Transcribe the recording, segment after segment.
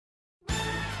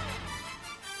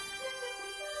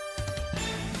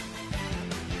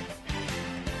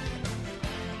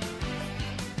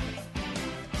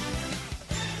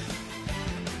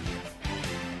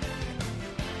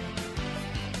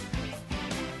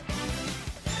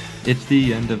It's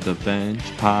the end of the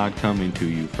bench pod coming to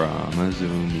you from a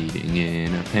Zoom meeting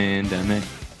in a pandemic.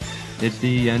 It's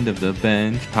the end of the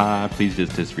bench pod. Please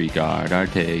just disregard our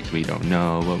takes. We don't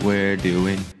know what we're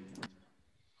doing.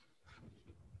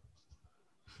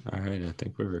 All right, I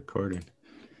think we're recording.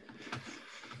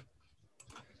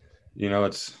 You know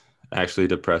what's actually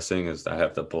depressing is I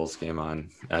have the Bulls game on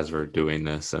as we're doing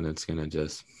this, and it's going to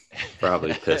just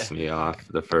probably piss me off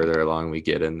the further along we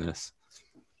get in this.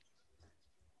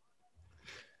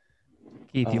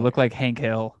 Keith, you look like Hank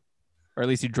Hill, or at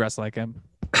least you dress like him.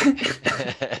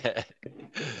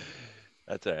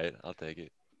 That's all right. I'll take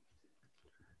it.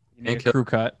 You need a crew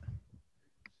cut.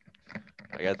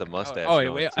 I got the mustache.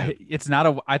 Oh, wait. It's not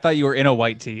a. I thought you were in a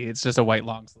white tee. It's just a white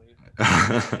long sleeve.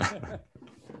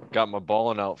 Got my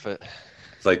balling outfit.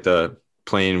 It's like the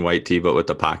plain white tee, but with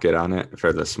the pocket on it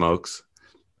for the smokes.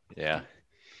 Yeah.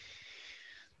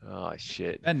 Oh,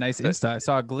 shit. And nice Insta. I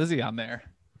saw a glizzy on there.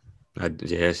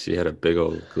 Yeah, she had a big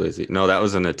old glizzy. No, that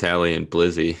was an Italian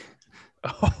blizzy.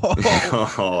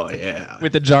 Oh, yeah.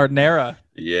 With the Giardinera.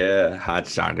 Yeah, hot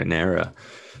Giardinera.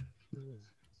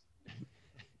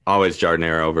 Always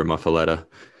Giardinera over Muffaletta.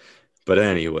 But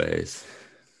anyways.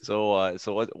 So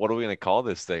what are we gonna call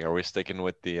this thing? Are we sticking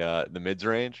with the mids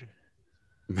range?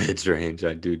 Mids range,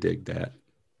 I do dig that.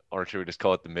 Or should we just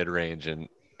call it the mid range and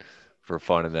for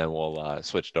fun, and then we'll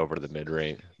switch it over to the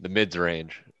mids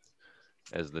range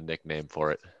as the nickname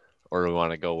for it? Or do we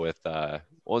want to go with what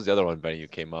was the other one, Benny, you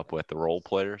came up with? The role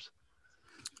players?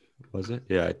 Was it?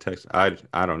 Yeah,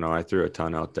 I don't know. I threw a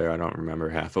ton out there. I don't remember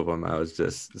half of them. I was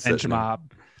just bench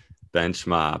mob. Bench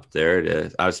mob. There it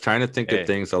is. I was trying to think of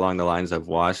things along the lines of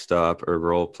washed up or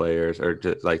role players or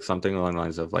just like something along the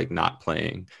lines of like not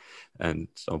playing. And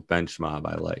so bench mob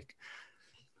I like.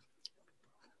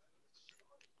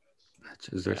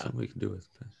 Is there something we can do with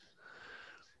that?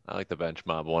 I like the bench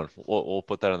mob one. We'll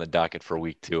put that on the docket for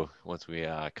week 2 once we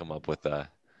come up with get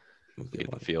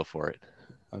the feel for it.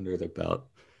 Under the belt.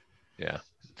 Yeah.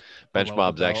 Bench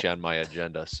mob's actually on my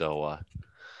agenda, so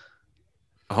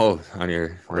on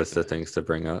your list of things to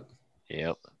bring up.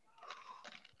 Yep.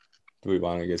 Do we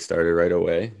want to get started right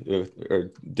away?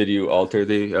 Or did you alter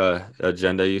the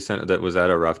agenda you sent? Was that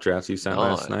a rough draft you sent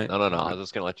last night? No. I was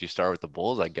just going to let you start with the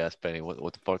Bulls, I guess, Benny.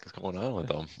 What the fuck is going on with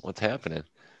them? What's happening?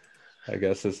 I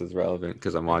guess this is relevant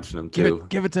because I'm watching them too.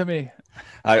 Give it to me.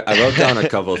 I wrote down a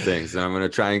couple things, and I'm going to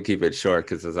try and keep it short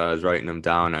because as I was writing them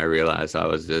down, I realized I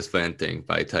was just venting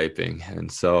by typing.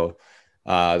 And so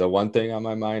the one thing on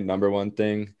my mind, number one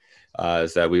thing,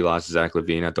 is that we lost Zach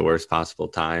LaVine at the worst possible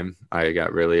time. I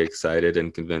got really excited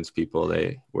and convinced people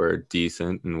they were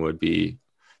decent and would be,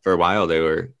 for a while, they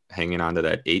were hanging on to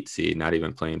that 8 seed, not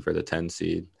even playing for the 10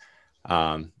 seed.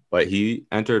 But he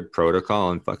entered protocol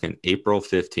on fucking April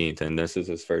 15th, and this is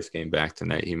his first game back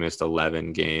tonight. He missed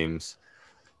 11 games.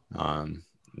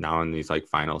 Now in these like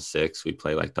final 6, we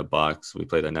play like the Bucks. We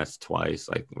play the Nets twice.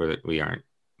 Like we're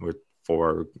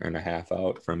 4.5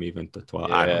 out from even the 12.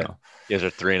 Yeah. I don't know. You guys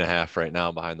are 3.5 right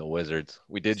now behind the Wizards.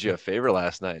 We did you a favor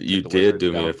last night. You did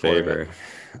do me a favor.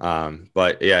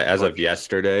 But yeah, as of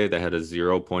yesterday, they had a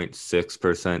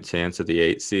 0.6% chance of the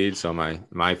 8 seed. So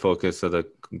my focus of the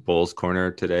Bulls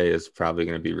corner today is probably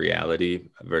going to be reality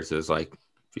versus like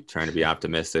trying to be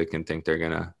optimistic and think they're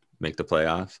going to make the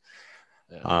playoffs.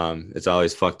 Yeah. It's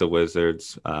always fuck the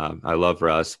Wizards. I love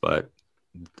Russ, but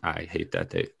I hate that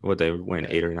they win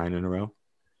 8 or 9 in a row.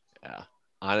 Yeah.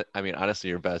 I mean, honestly,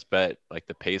 your best bet, like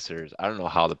the Pacers, I don't know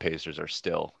how the Pacers are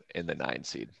still in the 9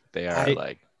 seed. They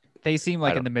are they seem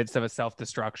like in the midst of a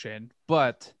self-destruction,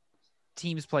 but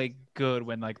teams play good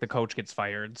when like the coach gets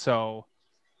fired. So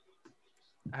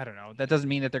I don't know. That doesn't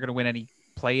mean that they're going to win any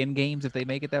play-in games if they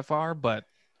make it that far, but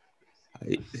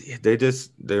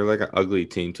they're like an ugly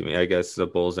team to me. I guess the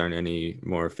Bulls aren't any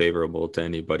more favorable to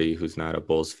anybody who's not a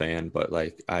Bulls fan, but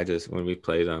like when we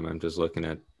play them, I'm just looking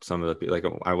at some of the, like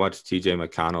I watched TJ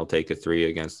McConnell take a 3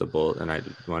 against the Bulls and I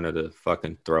wanted to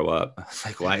fucking throw up. I was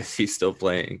like, why is he still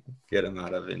playing? Get him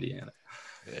out of Indiana.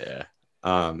 Yeah.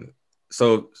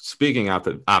 So speaking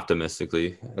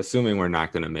optimistically, assuming we're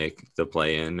not going to make the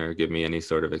play-in or give me any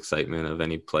sort of excitement of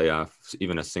any playoffs,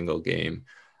 even a single game,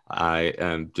 I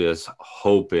am just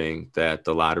hoping that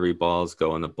the lottery balls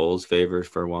go in the Bulls' favor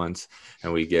for once,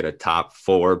 and we get a top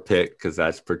 4 pick because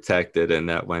that's protected in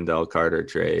that Wendell Carter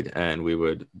trade, and we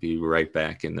would be right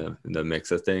back in the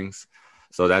mix of things.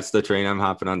 So that's the train I'm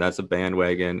hopping on. That's a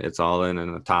bandwagon. It's all in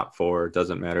the top 4. It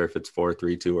doesn't matter if it's 4,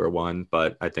 3, 2, or 1,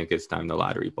 but I think it's time the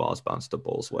lottery balls bounce the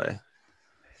Bulls' way.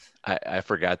 I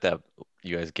forgot that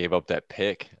you guys gave up that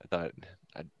pick. I thought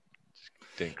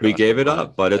Didn't We cross my gave it mind.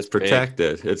 up, but it's That's big.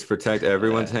 protected. It's protected.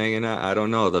 Everyone's hanging out. I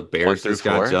don't know. The One Bears through just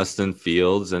got four. Justin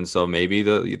Fields, and so maybe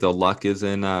the luck is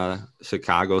in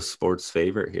Chicago sports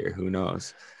favor here. Who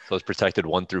knows? So it's protected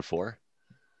 1 through 4.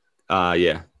 Yeah, And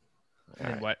All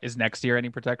then right. what is next year? Any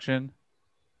protection?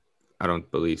 I don't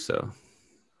believe so.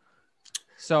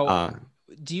 So, Uh,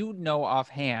 do you know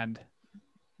offhand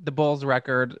the Bulls'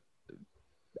 record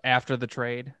after the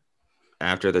trade?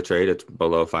 After the trade, it's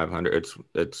below 500.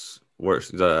 It's worse.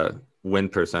 The win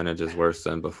percentage is worse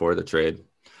than before the trade.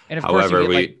 And of course, you However,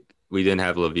 get like we didn't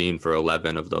have Levine for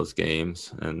 11 of those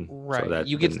games, and so right. that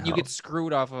You didn't get help.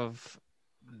 screwed off of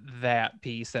that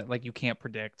piece that like you can't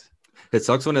predict. It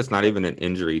sucks when it's not even an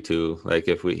injury too. Like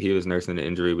if he was nursing an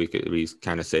injury, we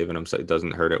kind of saving him so it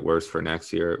doesn't hurt it worse for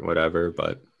next year or whatever.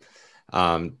 But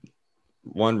um,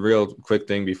 one real quick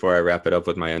thing before I wrap it up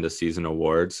with my end of season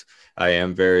awards, I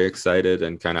am very excited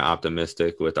and kind of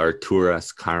optimistic with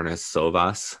Arturas Carnes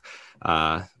Sovas.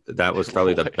 That was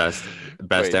probably the best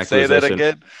Wait, say that acquisition.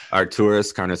 again.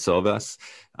 Arturas Carnes Sovas.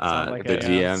 Sounds like The a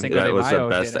GM, Cinco that de was the Mayo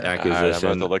best dinner. All right, I'm about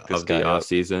acquisition to look this of the guy up.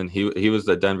 offseason. He was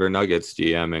the Denver Nuggets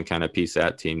GM and kind of pieced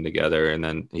that team together, and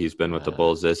then he's been with the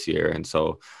Bulls this year. And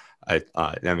so, I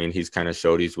mean, he's kind of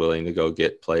showed he's willing to go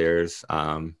get players.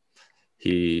 I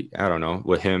don't know,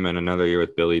 with him and another year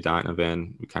with Billy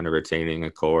Donovan, kind of retaining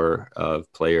a core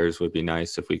of players would be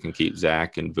nice if we can keep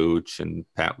Zach and Vooch and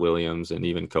Pat Williams and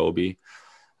even Kobe.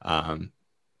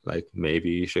 Like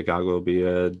maybe Chicago will be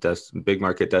a big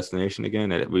market destination again.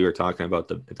 We were talking about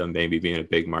the maybe being a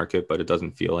big market, but it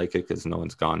doesn't feel like it because no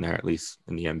one's gone there, at least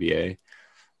in the NBA.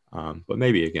 But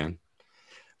maybe again.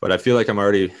 But I feel like I'm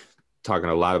already talking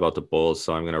a lot about the Bulls,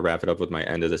 so I'm going to wrap it up with my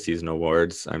end of the season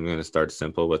awards. I'm going to start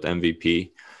simple with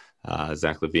MVP,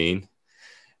 Zach LaVine.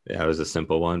 Yeah, it was a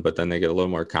simple one, but then they get a little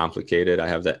more complicated. I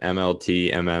have the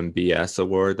MLT MMBS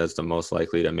award. That's the most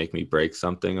likely to make me break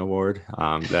something award.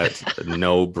 That's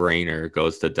no brainer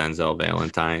goes to Denzel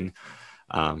Valentine.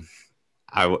 I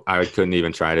couldn't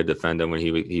even try to defend him when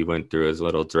he went through his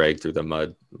little drag through the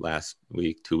mud last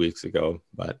week, 2 weeks ago,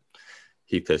 but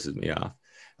he pisses me off.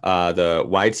 The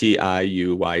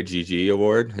YTIUYGG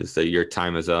award is the Your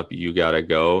Time Is Up, You Gotta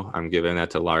Go. I'm giving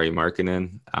that to Larry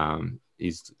Markkinen.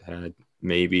 He's had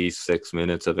maybe 6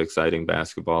 minutes of exciting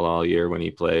basketball all year when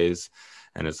he plays.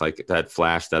 And it's like that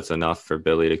flash, that's enough for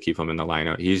Billy to keep him in the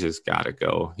lineup. He's just got to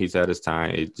go. He's at his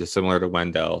time. It's just similar to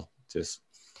Wendell. Just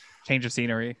Change of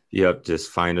scenery. Yep.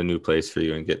 Just find a new place for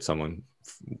you and get someone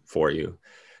for you.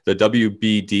 The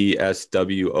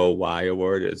WBDSWOY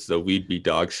award is the We'd Be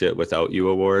Dog Shit Without You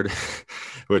award,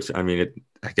 which, I mean,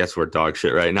 I guess we're dog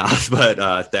shit right now, but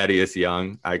Thaddeus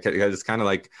Young, it's kind of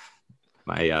like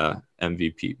my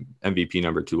MVP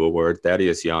number 2 award.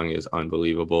 Thaddeus Young is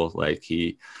unbelievable. Like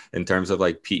in terms of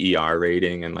like PER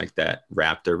rating and like that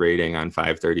Raptor rating on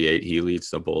 538, he leads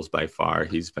the Bulls by far.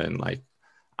 He's been like,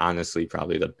 honestly,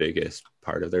 probably the biggest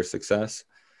part of their success.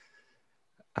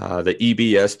 The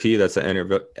EBSP, that's the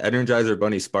Energizer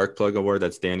Bunny Spark Plug Award.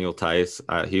 That's Daniel Tice.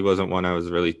 He wasn't one I was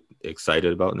really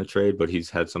excited about in the trade, but he's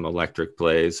had some electric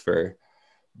plays for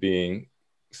being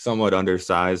somewhat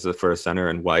undersized for a center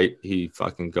in white. He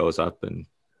fucking goes up and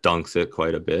dunks it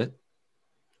quite a bit.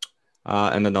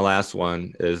 And then the last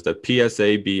one is the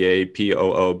PSABA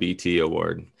POOBT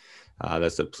Award.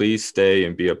 That's a Please Stay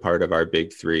and Be a Part of Our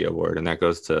Big Three award, and that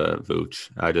goes to Vooch.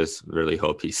 I just really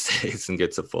hope he stays and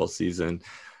gets a full season.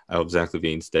 I hope Zach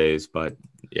LaVine stays, but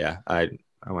yeah, I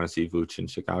want to see Vooch in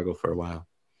Chicago for a while.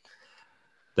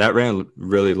 That ran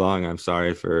really long. I'm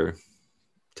sorry for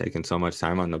taking so much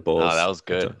time on the Bulls. Oh, that was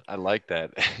good. I like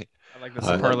that. I like the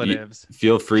superlatives.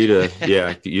 Feel free to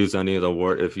use any of the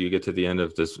award if you get to the end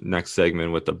of this next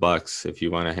segment with the Bucks. If you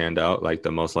want to hand out like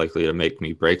the most likely to make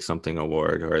me break something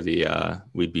award or the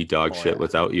We'd Be Dog Shit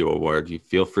Without You award, you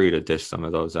feel free to dish some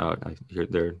of those out.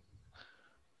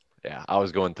 Yeah, I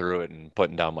was going through it and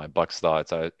putting down my Bucks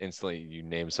thoughts. You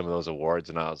named some of those awards,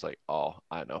 and I was like, oh,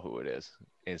 I know who it is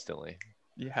instantly.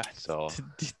 Yeah. So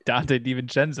Dante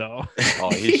DiVincenzo. Oh,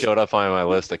 he showed up on my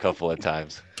list a couple of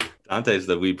times. Dante's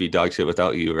the We'd Be Dog Shit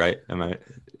Without You, right? Am I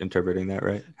interpreting that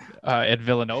right? At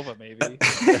Villanova, maybe.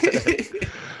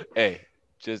 Hey,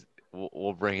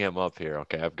 we'll bring him up here.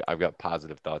 Okay, I've got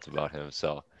positive thoughts about him. So,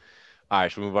 all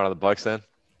right, should we move on to the Bucks then?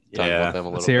 Talk about them a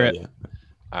little let's hear bit. it. Yeah.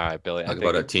 All right, Billy. Talk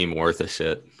about a team worth of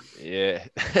shit. Yeah.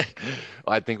 Well,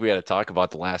 I think we had to talk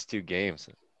about the last 2 games.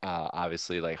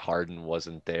 Obviously, like Harden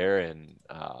wasn't there, and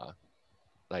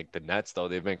like the Nets, though,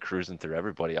 they've been cruising through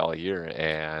everybody all year,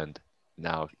 and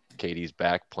now KD's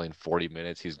back playing 40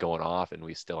 minutes. He's going off, and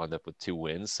we still end up with 2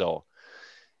 wins. So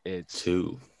it's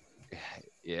 2.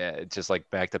 Yeah, it's just like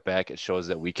back to back. It shows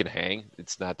that we can hang.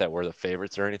 It's not that we're the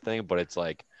favorites or anything, but it's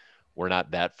like we're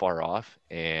not that far off.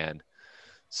 And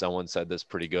someone said this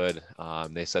pretty good.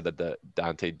 They said that the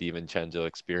Dante DiVincenzo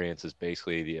experience is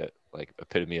basically the like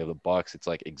epitome of the Bucks. It's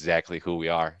like exactly who we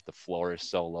are. The floor is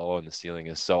so low and the ceiling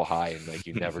is so high, and like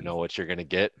you never know what you're gonna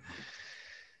get.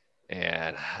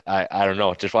 And I don't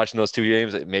know. Just watching those two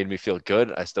games, it made me feel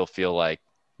good. I still feel like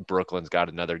Brooklyn's got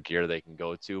another gear they can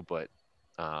go to, but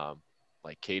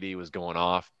like KD was going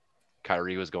off,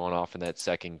 Kyrie was going off in that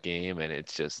second game, and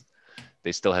it's just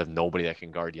they still have nobody that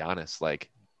can guard Giannis. Like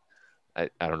I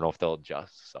don't know if they'll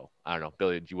adjust. So I don't know.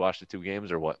 Billy, did you watch the two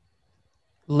games or what?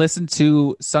 Listen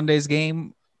to Sunday's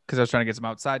game because I was trying to get some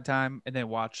outside time, and then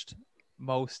watched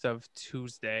most of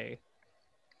Tuesday.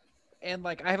 And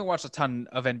like I haven't watched a ton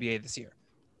of NBA this year,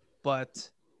 but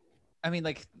I mean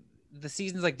like the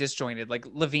season's like disjointed. Like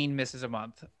Levine misses a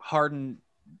month, Harden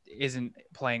isn't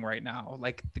playing right now.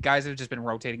 Like the guys have just been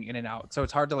rotating in and out, so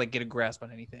it's hard to like get a grasp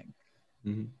on anything.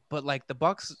 Mm-hmm. But like the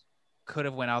Bucks could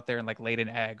have went out there and like laid an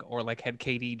egg, or like had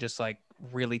KD just like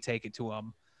really take it to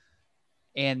them,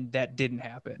 and that didn't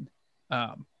happen.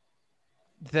 Um,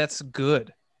 that's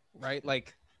good, right?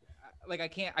 Like I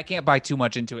can't buy too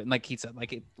much into it. And like he said,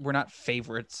 like we're not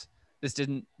favorites. This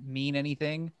didn't mean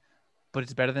anything, but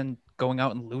it's better than going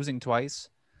out and losing twice.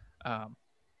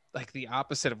 Like the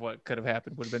opposite of what could have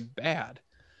happened would have been bad.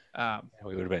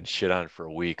 We would have been shit on for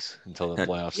weeks until the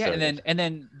playoffs Yeah, started. and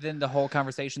then the whole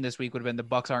conversation this week would have been the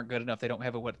Bucks aren't good enough. They don't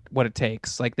have what it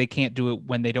takes. Like they can't do it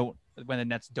when the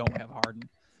Nets don't have Harden.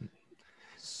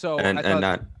 So I And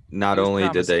thought not it was only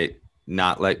did promising. they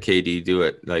not let KD do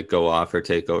it, like go off or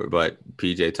take over, but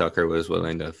PJ Tucker was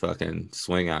willing to fucking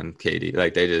swing on KD.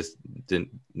 Like they just didn't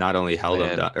not only held him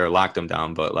Man, down or locked him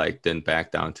down, but like didn't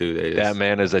back down too. They that just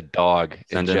man is a dog.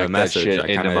 sending a Inject that message. shit I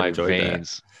kind into of my enjoyed that.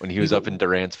 veins. When he We was up look in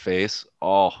Durant's face,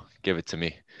 oh, give it to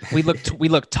me. we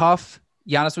looked tough.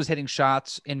 Giannis was hitting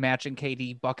shots and matching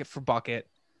KD bucket for bucket.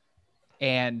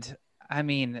 And I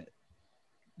mean,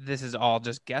 this is all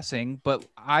just guessing, but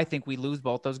I think we lose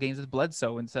both those games with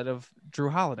Bledsoe instead of Drew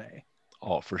Holiday.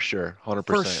 Oh, for sure. For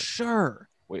 100%. sure.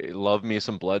 We love me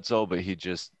some Bledsoe, but he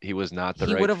was not the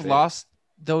He would right have fit. lost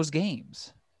those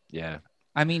games. Yeah.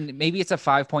 I mean, maybe it's a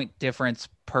 5-point difference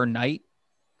per night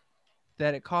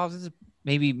that it causes.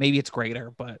 Maybe it's greater,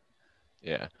 but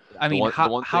Yeah. I mean, The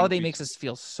one thing Holiday makes us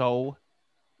feel so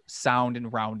sound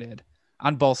and rounded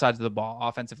on both sides of the ball,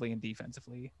 offensively and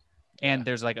defensively. And Yeah.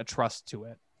 there's like a trust to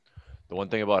it. The one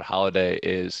thing about Holiday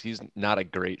is he's not a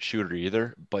great shooter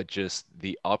either, but just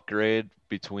the upgrade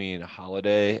between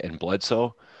Holiday and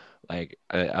Bledsoe. Like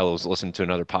I was listening to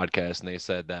another podcast and they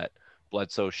said that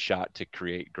Bledsoe shot to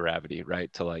create gravity,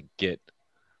 right? To like get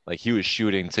like he was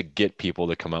shooting to get people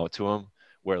to come out to him,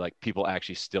 where like people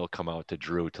actually still come out to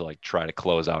Drew to like try to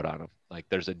close out on him. Like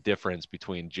there's a difference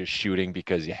between just shooting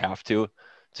because you have to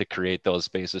create those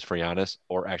spaces for Giannis,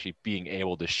 or actually being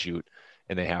able to shoot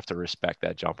and they have to respect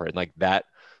that jumper. And like that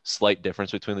slight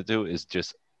difference between the two is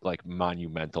just like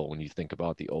monumental when you think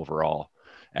about the overall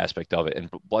aspect of it. And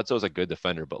Bledsoe's a good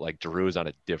defender, but like Drew is on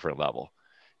a different level.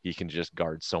 He can just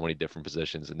guard so many different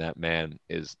positions, and that man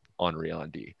is unreal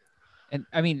on D. And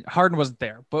I mean, Harden wasn't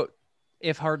there, but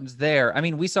if Harden's there, I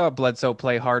mean, we saw Bledsoe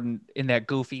play Harden in that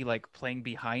goofy, like playing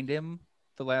behind him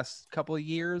the last couple of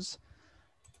years.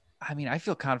 I mean, I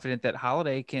feel confident that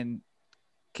Holiday can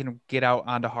get out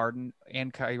onto Harden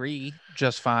and Kyrie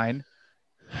just fine.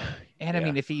 And I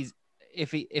Yeah. mean,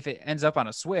 if it ends up on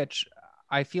a switch,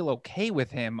 I feel okay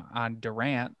with him on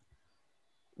Durant.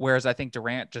 Whereas I think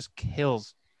Durant just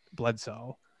kills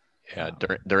Bledsoe. Yeah,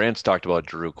 Durant's talked about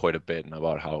Drew quite a bit and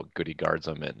about how good he guards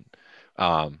him. And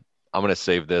I'm gonna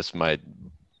save this my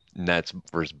Nets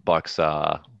versus Bucks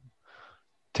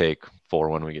take for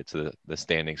when we get to the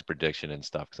standings prediction and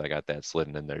stuff, because I got that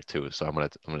slidden in there too. So I'm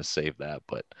gonna save that.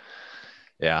 But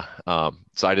yeah,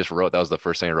 so I just wrote, that was the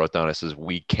first thing I wrote down. It says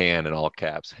we can in all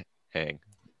caps hang,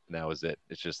 and that was it.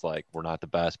 It's just like we're not the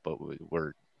best, but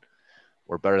we're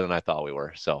better than I thought we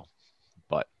were. So,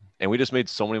 but and we just made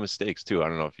so many mistakes too. I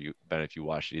don't know if you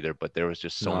watched it either, but there was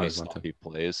just so No, I many was one time. sloppy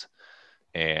plays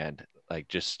and like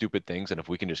just stupid things. And if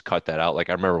we can just cut that out, like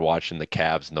I remember watching the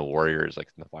Cavs and the Warriors like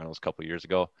in the finals a couple of years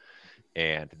ago,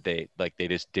 and they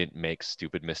just didn't make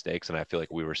stupid mistakes. And I feel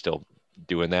like we were still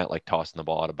doing that, like tossing the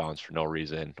ball out of bounds for no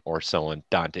reason, or someone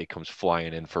Dante comes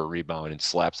flying in for a rebound and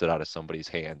slaps it out of somebody's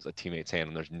hands, a teammate's hand,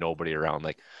 and there's nobody around,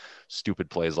 like stupid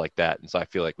plays like that. And so I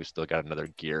feel like we still got another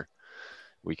gear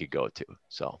we could go to.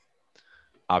 So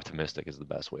optimistic is the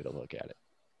best way to look at it.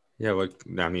 Yeah,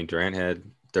 I mean, Durant had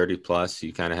 30 plus.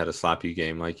 You kind of had a sloppy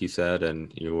game, like you said,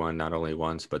 and you won not only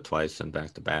once but twice and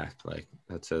back to back. Like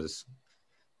that says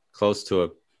close to a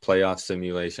playoff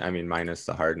simulation. I mean, minus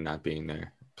the Harden not being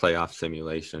there. Playoff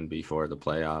simulation before the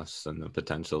playoffs and the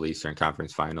potential Eastern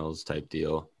Conference Finals type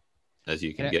deal as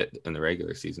you can get in the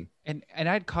regular season. And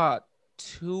I'd caught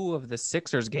 2 of the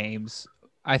Sixers games.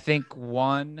 I think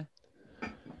one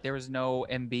there was no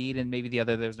Embiid, and maybe the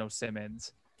other there was no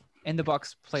Simmons. And the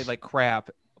Bucks played like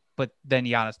crap, but then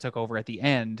Giannis took over at the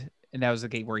end, and that was the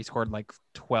game where he scored like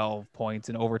 12 points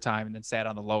in overtime and then sat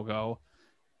on the logo.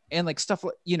 And like stuff,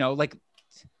 like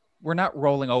we're not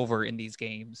rolling over in these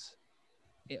games,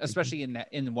 especially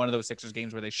in one of those Sixers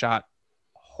games where they shot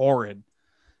horrid.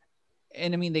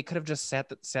 And I mean, they could have just sat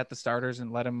the starters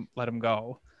and let them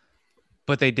go,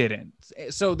 but they didn't.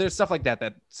 So there's stuff like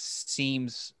that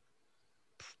seems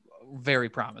very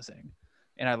promising.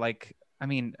 And I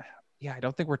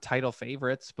don't think we're title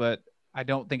favorites, but I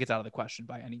don't think it's out of the question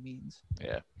by any means.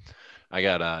 Yeah. I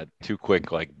got 2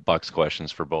 quick like Bucks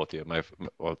questions for both of you. My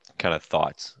kind of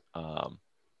thoughts.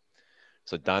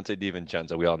 So Dante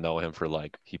DiVincenzo, we all know him for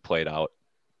like he played out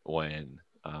when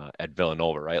at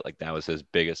Villanova, right? Like that was his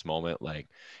biggest moment. Like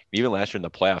even last year in the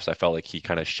playoffs, I felt like he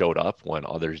kind of showed up when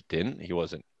others didn't. He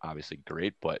wasn't obviously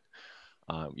great, but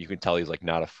you can tell he's like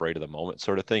not afraid of the moment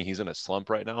sort of thing. He's in a slump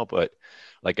right now, but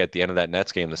like at the end of that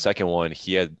Nets game, the second one,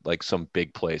 he had like some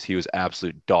big plays. He was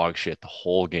absolute dog shit the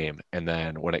whole game. And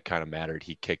then when it kind of mattered,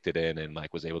 he kicked it in and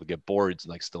like was able to get boards and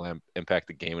like still impact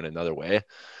the game in another way.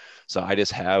 So I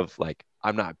just have like,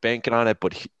 I'm not banking on it,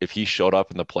 but if he showed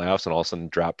up in the playoffs and all of a sudden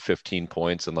dropped 15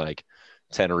 points and like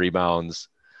 10 rebounds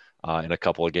in a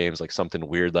couple of games, like something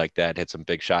weird like that, hit some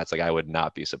big shots, like I would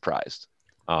not be surprised.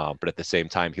 But at the same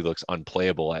time, he looks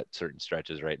unplayable at certain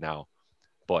stretches right now.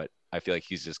 But I feel like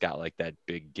he's just got like that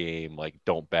big game, like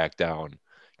don't back down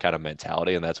kind of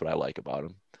mentality. And that's what I like about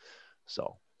him.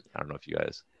 So I don't know if you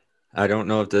guys. I don't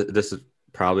know if this is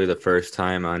probably the first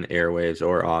time on airwaves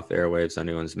or off airwaves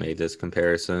anyone's made this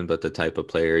comparison, but the type of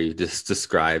player you just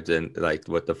described and like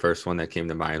what the first one that came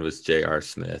to mind was J.R.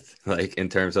 Smith. Like in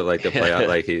terms of like the playoff,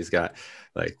 like he's got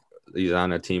like he's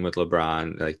on a team with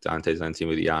LeBron, like Dante's on a team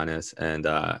with Giannis, and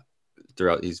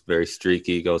throughout he's very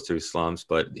streaky, goes through slumps,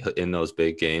 but in those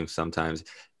big games, sometimes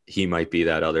he might be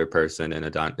that other person in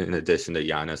addition to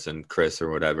Giannis and Chris or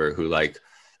whatever who like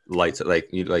lights like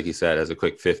you said as a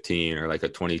quick 15 or like a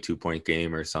 22-point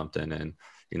game or something, and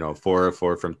 4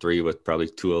 from 3 with probably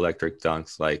 2 electric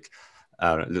dunks. Like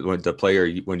when the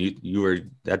player when you were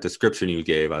that description you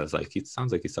gave, I was like, he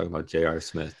sounds like he's talking about J.R.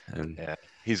 Smith. And yeah,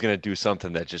 he's gonna do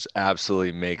something that just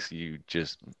absolutely makes you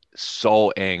just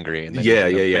so angry, and then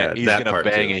he's gonna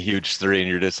bang too. a huge 3 and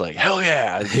you're just like, hell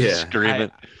yeah, just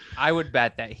screaming. I would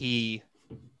bet that he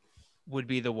would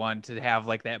be the one to have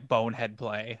like that bonehead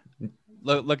play.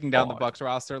 Looking down the Bucks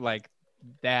roster, like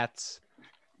that's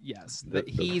yes,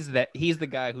 he's the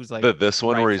guy who's like this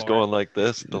one where he's going like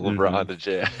this, the LeBron to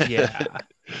J. Yeah.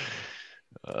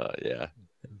 Yeah.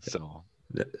 So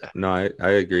no, I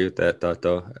agree with that thought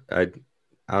though. I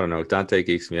don't know. Dante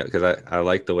geeks me up because I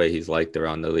like the way he's liked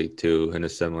around the league too, in a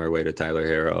similar way to Tyler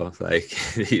Hero. Like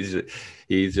he's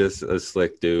just a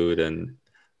slick dude, and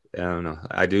I don't know.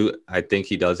 I think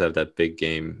he does have that big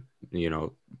game,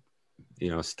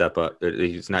 step up.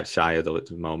 He's not shy of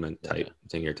the moment type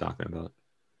thing you're talking about.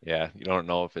 Yeah, you don't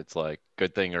know if it's like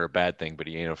good thing or a bad thing, but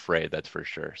he ain't afraid. That's for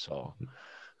sure. So,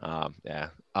 yeah.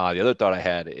 The other thought I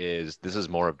had is this is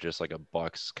more of just like a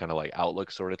Bucks kind of like outlook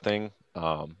sort of thing.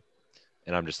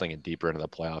 And I'm just thinking deeper into the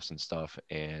playoffs and stuff.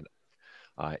 And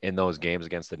in those games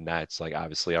against the Nets, like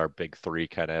obviously our big 3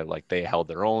 kind of like they held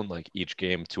their own. Like each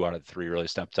game, 2 out of 3 really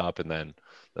stepped up, and then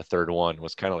the third one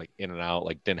was kind of like in and out.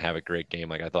 Like didn't have a great game.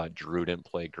 Like I thought Drew didn't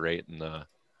play great in the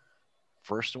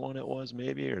first one. It was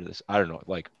maybe or this I don't know.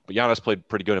 Like but Giannis played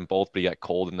pretty good in both, but he got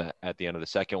cold in that at the end of the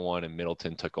second one, and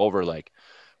Middleton took over. Like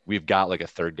we've got like a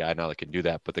third guy now that can do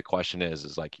that. But the question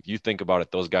is like if you think about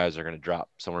it, those guys are going to drop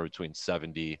somewhere between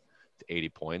 70 to 80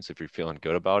 points if you're feeling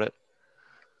good about it.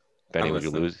 Benny, would you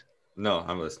lose? No,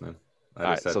 I'm listening.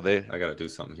 I got to do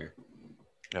something here.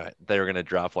 All right, they were going to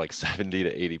drop like 70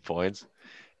 to 80 points,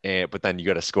 but then you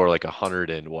got to score like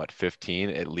 15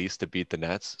 at least to beat the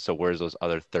Nets. So where's those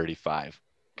other 35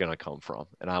 going to come from?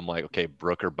 And I'm like, okay,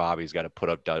 Brooke or Bobby's got to put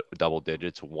up double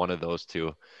digits, one of those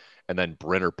two, and then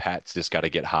Bryn or Pat's just got to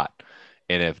get hot.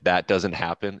 And if that doesn't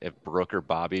happen, if Brooke or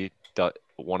Bobby,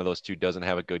 one of those two doesn't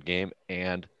have a good game,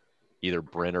 and either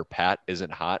Bryn or Pat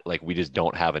isn't hot, like we just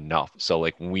don't have enough. So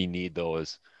like we need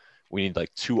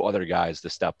like 2 other guys to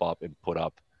step up and put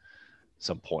up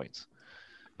some points.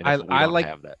 And if we don't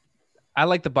have that. I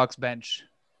like the Bucks bench,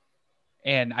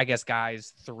 and I guess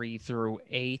guys 3 through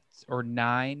 8 or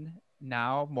 9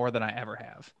 now more than I ever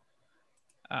have.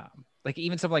 Like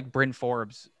even something like Bryn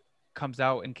Forbes, comes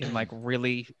out and can like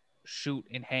really shoot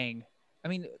and hang. I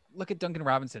mean, look at Duncan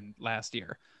Robinson last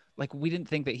year. Like we didn't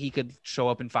think that he could show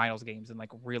up in finals games and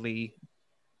like really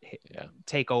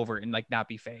take over and like not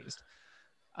be phased.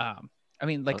 I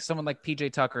mean, like someone like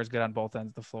PJ Tucker is good on both ends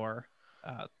of the floor.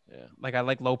 Like I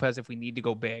like Lopez if we need to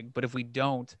go big, but if we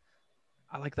don't,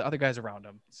 I like the other guys around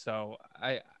him. So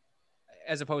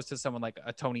as opposed to someone like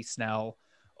a Tony Snell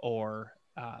or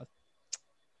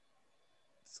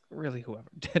really whoever,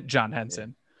 John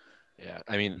Henson. Yeah,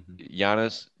 I mean,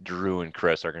 Giannis, Drew, and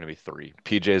Chris are going to be three.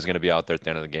 PJ is going to be out there at the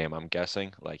end of the game, I'm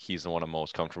guessing. Like he's the one I'm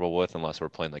most comfortable with, unless we're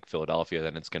playing like Philadelphia.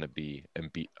 Then it's going to be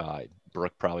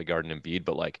Brooke probably guarding Embiid.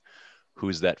 But like,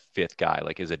 who's that fifth guy?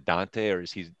 Like, is it Dante, or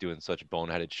is he doing such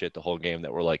boneheaded shit the whole game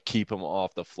that we're like, keep him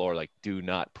off the floor, like, do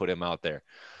not put him out there.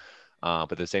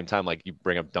 But at the same time, like you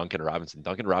bring up Duncan Robinson.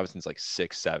 Duncan Robinson's like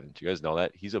 6'7". Do you guys know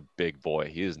that? He's a big boy.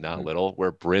 He is not little.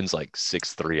 Where Bryn's like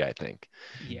 6'3", I think.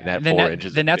 Yeah, and then 4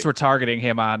 inches. The Nets were targeting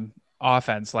him on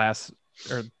offense I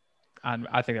think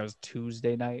that was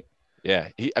Tuesday night. Yeah,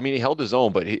 he held his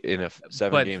own, but in a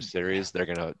 7-game series, they're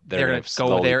gonna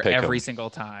go there every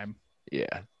single time.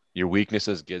 Yeah, your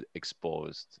weaknesses get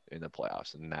exposed in the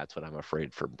playoffs, and that's what I'm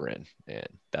afraid for Bryn, and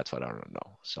that's what I don't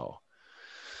know. So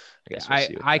I guess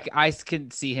I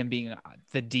can see him being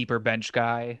the deeper bench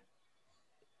guy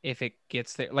if it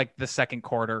gets there, like the second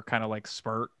quarter kind of like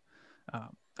spurt.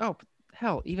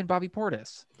 Hell, even Bobby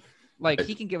Portis, like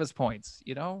he can give us points,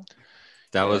 you know.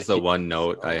 That was the one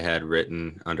note I had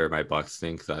written under my Bucks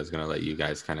thing, because I was going to let you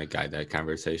guys kind of guide that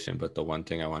conversation. But the one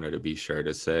thing I wanted to be sure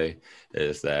to say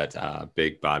is that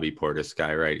big Bobby Portis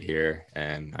guy right here.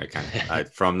 And I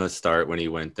from the start when he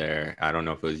went there, I don't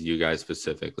know if it was you guys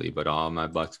specifically, but all my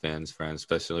Bucks fans, friends,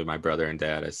 especially my brother and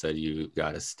dad, I said, you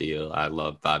got to steal. I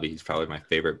love Bobby. He's probably my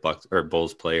favorite Bucks or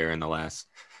Bulls player in the last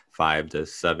 5 to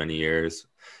 7 years.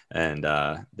 And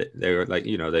they were like,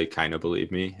 they kind of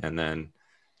believe me. And then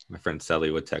my friend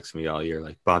Sally would text me all year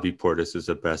like, Bobby Portis is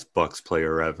the best Bucks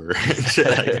player ever.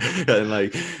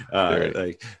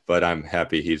 But I'm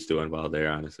happy he's doing well there.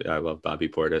 Honestly, I love Bobby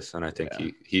Portis, and I think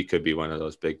he could be one of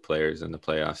those big players in the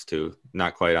playoffs too.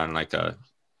 Not quite on like a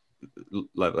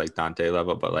like Dante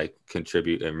level, but like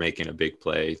contribute and making a big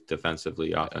play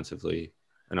defensively, offensively.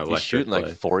 He's shooting like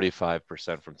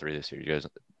 45% from three this year. You guys,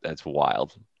 that's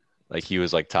wild. Like he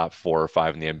was like top 4 or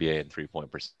 5 in the NBA in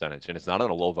 3-point percentage, and it's not on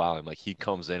a low volume. Like he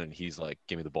comes in and he's like,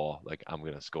 "Give me the ball, like I'm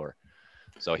gonna score."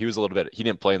 So he was a little bit. He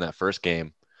didn't play in that first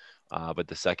game, but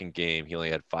the second game he only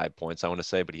had 5 points, I want to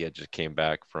say, but he had just came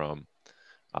back from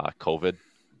COVID.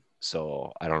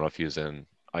 So I don't know if he was in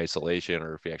isolation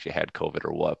or if he actually had COVID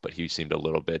or what, but he seemed a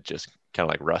little bit just kind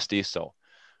of like rusty. So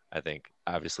I think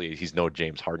obviously he's no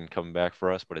James Harden coming back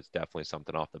for us, but it's definitely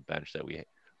something off the bench that we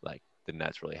like the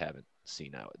Nets really haven't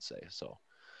seen, I would say. So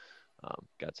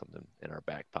got something in our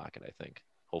back pocket, I think.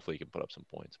 Hopefully he can put up some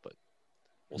points, but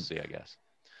we'll see, I guess.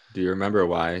 Do you remember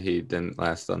why he didn't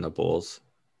last on the Bulls?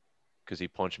 Because he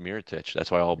punched Mirotic. That's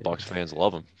why all Bucks fans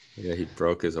love him. Yeah, he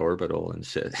broke his orbital and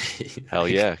shit. Hell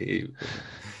yeah.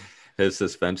 His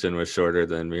suspension was shorter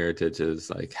than Mirotic's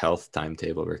like health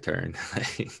timetable return.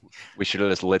 We should have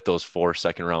just lit those 4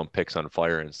 second-round picks on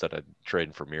fire instead of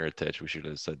trading for Mirotic. We should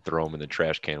have said throw him in the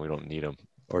trash can. We don't need him.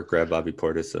 Or grab Bobby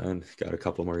Portis and got a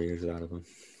couple more years out of him.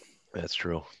 That's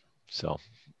true. So, all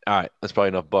right, that's probably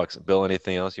enough Bucks. Bill,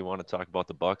 anything else you want to talk about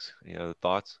the Bucks? Any other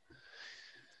thoughts?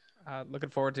 Looking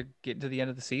forward to getting to the end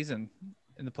of the season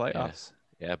in the playoffs.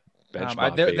 Yeah.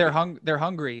 They're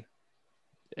hungry.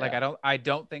 Yeah. Like I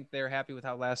don't think they're happy with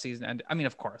how last season ended. I mean,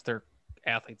 of course, they're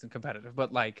athletes and competitive,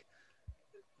 but like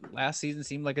last season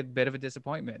seemed like a bit of a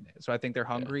disappointment. So I think they're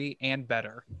hungry and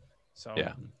better. So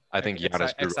yeah, I think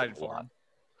Giannis grew excited up a for lot. him.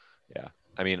 Yeah.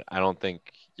 I mean, I don't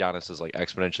think Giannis is like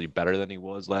exponentially better than he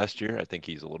was last year. I think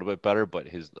he's a little bit better, but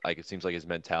it seems like his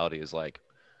mentality is like,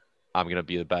 I'm going to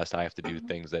be the best. I have to do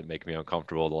things that make me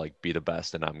uncomfortable to like be the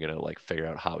best. And I'm going to like figure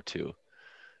out how to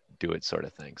do it sort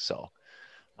of thing. So,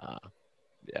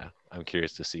 yeah, I'm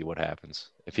curious to see what happens.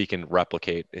 If he can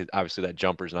replicate it, obviously that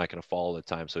jumper is not going to fall all the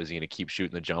time. So is he going to keep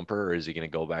shooting the jumper, or is he going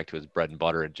to go back to his bread and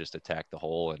butter and just attack the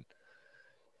hole and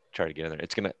try to get in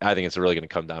there? I think it's really going to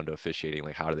come down to officiating.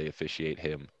 Like, how do they officiate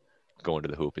him going to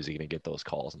the hoop? Is he going to get those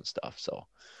calls and stuff? So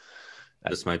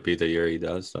this might be the year he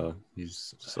does. So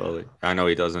he's slowly, I know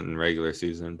he doesn't in regular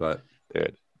season, but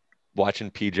dude,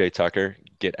 watching PJ Tucker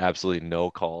get absolutely no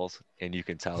calls, and you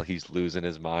can tell he's losing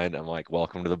his mind. I'm like,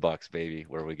 welcome to the Bucks, baby,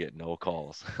 where we get no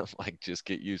calls. I'm like, just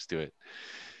get used to it.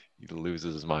 He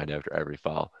loses his mind after every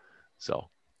foul. So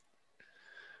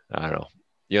I don't know.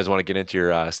 You guys want to get into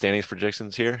your standings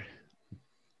predictions here?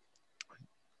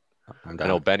 I'm I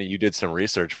know, down. Benny, you did some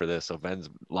research for this, so Ben's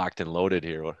locked and loaded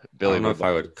here. I Billy, don't know what if I about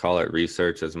you? would call it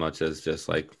research as much as just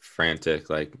like frantic,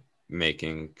 like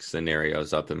making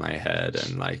scenarios up in my head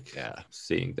and like Yeah.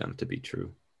 seeing them to be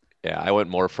true. Yeah, I went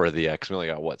more for the because we only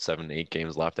got what 7, 8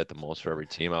 games left at the most for every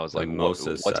team. I was The like, most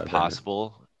is what's 7.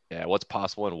 possible? Yeah, what's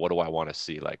possible, and what do I want to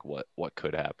see? Like, what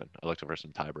could happen? I looked for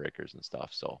some tiebreakers and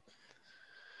stuff. So,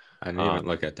 I didn't even um,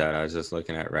 look at that. I was just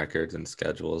looking at records and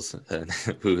schedules and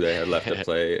who they had left to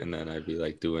play. And then I'd be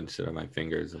like doing shit on my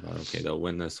fingers about, okay, they'll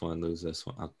win this one, lose this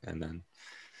one. And then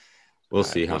we'll all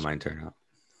right, see how mine turn out.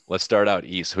 let's start out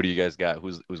east. Who do you guys got?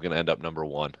 Who's gonna end up number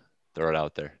one? Throw it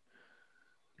out there.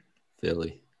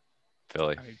 Philly.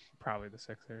 Philly. I mean, probably the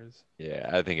Sixers. Yeah,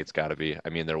 I think it's got to be. I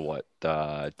mean, they're what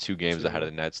 2 games ahead of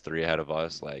 2. the Nets, 3 ahead of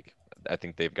us. Like, I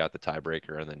think they've got the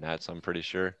tiebreaker in the Nets. I'm pretty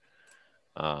sure.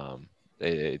 Um,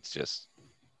 it's just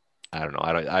I don't know.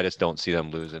 I just don't see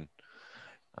them losing.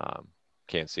 Um,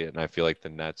 can't see it, and I feel like the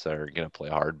Nets are gonna play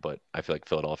hard, but I feel like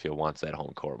Philadelphia wants that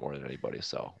home court more than anybody,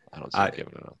 so I don't see them I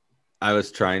giving it up. I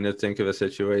was trying to think of a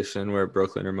situation where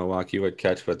Brooklyn or Milwaukee would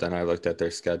catch, but then I looked at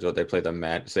their schedule. They play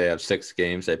the They have 6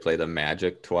 games. They play the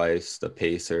Magic twice, the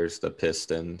Pacers, the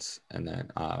Pistons, and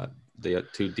then the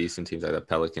 2 decent teams are the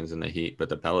Pelicans and the Heat. But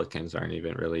the Pelicans aren't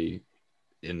even really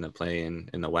in the play in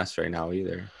the West right now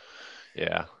either.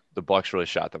 Yeah, the Bucks really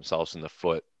shot themselves in the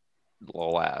foot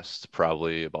last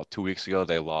probably about 2 weeks ago.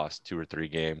 They lost 2 or 3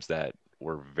 games that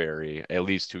were at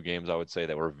least 2 games, I would say,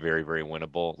 that were very, very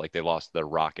winnable. Like they lost the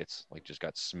Rockets, like just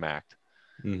got smacked.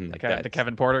 Mm-hmm. Like The that's,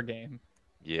 Kevin Porter game.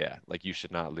 yeah, like you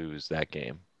should not lose that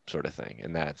game, sort of thing.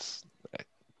 And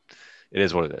it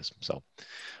is what it is. So, all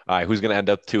right, who's gonna end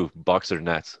up two, Bucks or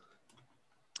Nets?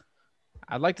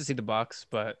 I'd like to see the Bucks,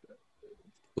 but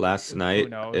Last who night,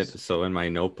 knows? so in my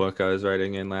notebook I was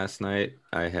writing in last night,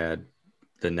 I had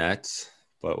the Nets,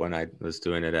 but when I was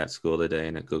doing it at school today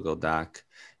in a Google Doc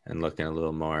and looking a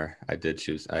little more, I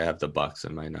have the Bucks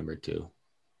in my number 2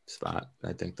 spot.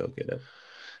 I think they'll get it.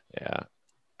 Yeah,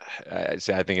 I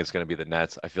say I think it's gonna be the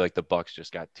Nets. I feel like the Bucks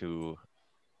just got too.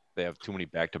 They have too many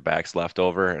back-to-backs left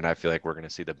over, and I feel like we're gonna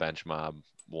see the bench mob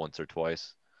once or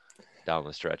twice down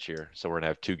the stretch here. So we're gonna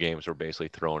have 2 games we're basically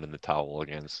throwing in the towel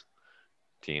against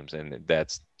teams, and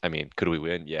I mean, could we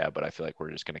win? Yeah, but I feel like we're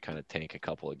just gonna kind of tank a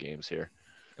couple of games here.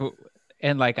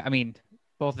 And like, I mean,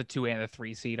 both the 2 and the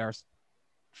 3 seed are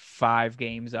 5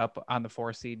 games up on the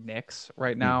 4 seed Knicks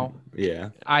right now. Mm-hmm. Yeah.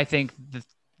 I think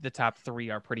the top 3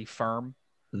 are pretty firm.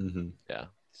 Mm-hmm. Yeah,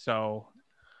 So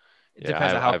it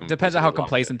yeah, depends on how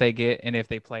complacent they get, and if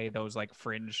they play those like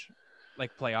fringe,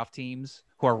 like playoff teams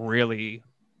who are really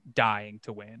dying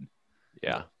to win.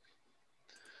 Yeah,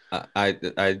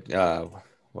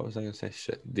 What was I gonna say?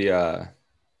 Shit. The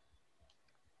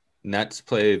Nets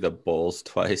play the Bulls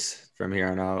twice from here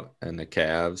on out, and the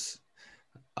Cavs.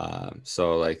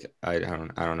 So like I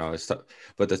don't know. It's tough.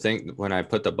 But the thing when I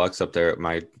put the Bucks up there,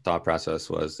 my thought process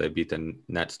was they beat the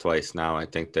Nets twice. Now I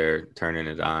think they're turning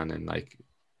it on and like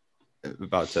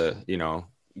about to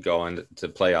go into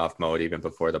playoff mode even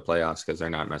before the playoffs because they're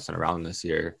not messing around this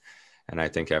year. And I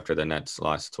think after the Nets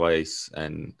lost twice,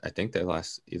 and I think they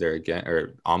lost either again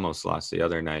or almost lost the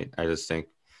other night. I just think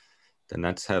the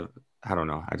Nets have, I don't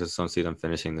know. I just don't see them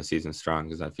finishing the season strong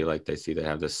because I feel like they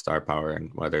have this star power,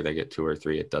 and whether they get 2 or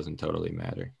 3, it doesn't totally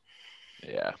matter.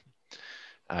 yeah.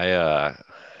 I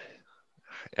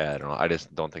yeah, I don't know. I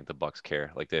just don't think the Bucks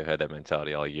care. Like they've had that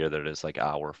mentality all year. They're just like,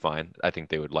 we're fine. I think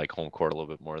they would like home court a little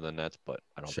bit more than Nets, but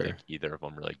I don't Sure. think either of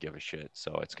them really give a shit.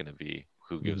 So it's gonna be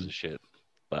who gives Mm-hmm. a shit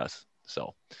less.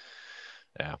 So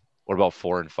yeah. What about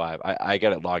 4 and 5? I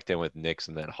got it locked in with Knicks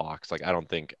and then Hawks. Like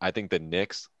I think the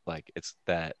Knicks, like it's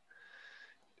that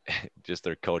just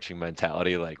their coaching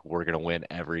mentality. Like we're gonna win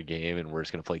every game and we're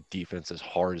just gonna play defense as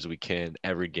hard as we can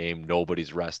every game.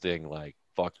 Nobody's resting. Like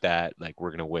fuck that. Like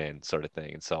we're gonna win, sort of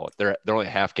thing. And so they're only a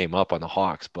half game up on the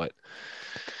Hawks, but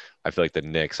I feel like the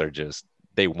Knicks are just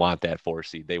they want that 4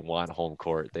 seed. They want home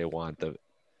court. They want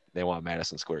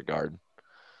Madison Square Garden.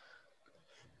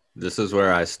 This is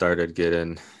where I started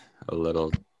getting a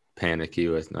little panicky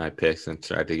with my picks and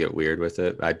tried to get weird with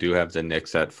it. I do have the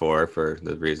Knicks at 4 for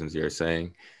the reasons you're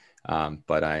saying,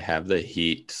 but I have the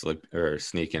Heat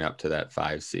sneaking up to that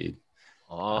 5 seed.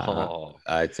 Oh,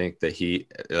 I think the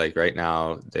Heat, like right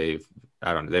now, they've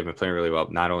been playing really well.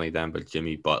 Not only them, but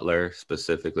Jimmy Butler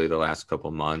specifically the last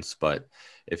couple months. But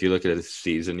if you look at his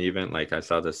season, even like I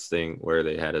saw this thing where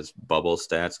they had his bubble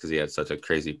stats because he had such a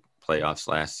crazy playoffs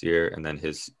last year, and then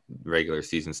his regular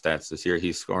season stats this year.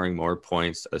 He's scoring more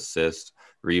points, assists,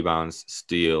 rebounds,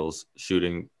 steals,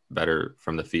 shooting better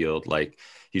from the field. Like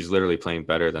he's literally playing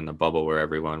better than the bubble where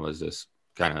everyone was just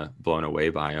kind of blown away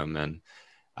by him. And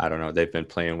I don't know. They've been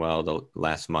playing well the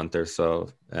last month or so,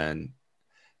 and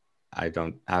I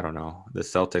don't know. The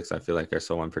Celtics, I feel like, are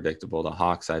so unpredictable. The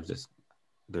Hawks,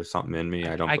 there's something in me.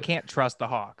 I can't trust the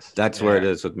Hawks. That's where it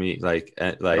is with me.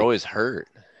 They're always hurt.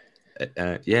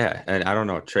 Yeah, and I don't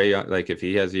know, Trey, like if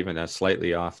he has even a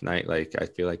slightly off night, like I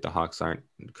feel like the Hawks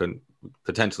couldn't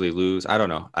potentially lose. I don't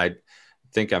know. I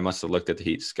think I must have looked at the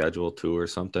Heat schedule too or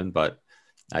something, but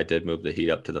I did move the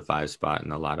Heat up to the 5 spot,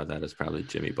 and a lot of that is probably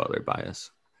Jimmy Butler bias.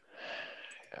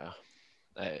 Yeah.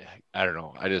 I don't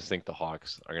know. I just think the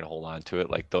Hawks are going to hold on to it.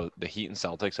 Like the Heat and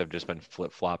Celtics have just been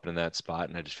flip flopping in that spot,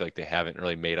 and I just feel like they haven't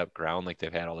really made up ground. Like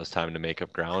they've had all this time to make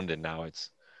up ground, and now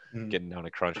it's getting down to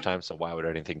crunch time. So why would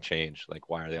anything change? Like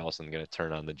why are they all of a sudden going to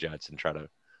turn on the Jets and try to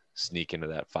sneak into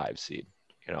that 5 seed?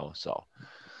 So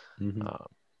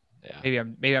yeah.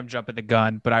 Maybe I'm jumping the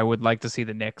gun, but I would like to see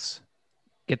the Knicks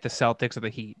get the Celtics or the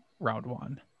Heat round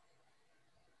 1,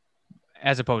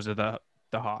 as opposed to the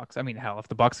Hawks. I mean, hell, if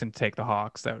the Bucks can take the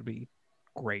Hawks, that would be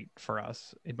great for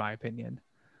us, in my opinion.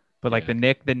 But like the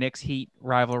Knicks Heat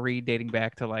rivalry dating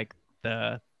back to like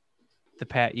the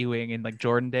Pat Ewing and like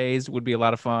Jordan days would be a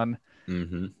lot of fun.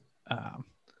 Mm-hmm.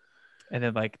 And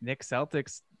then like Knicks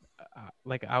Celtics,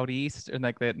 like out east and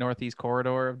like that northeast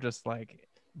corridor of just like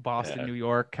Boston, New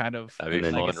York kind of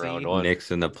legacy. Round 1.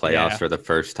 Knicks in the playoffs for the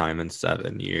first time in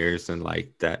 7 years, and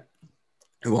like that.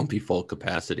 It won't be full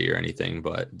capacity or anything,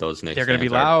 but those Knicks they're going to be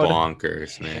are loud.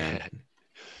 bonkers, man.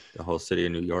 The whole city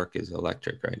of New York is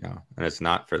electric right now, and it's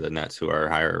not for the Nets, who are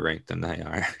higher ranked than they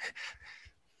are.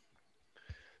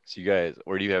 So you guys,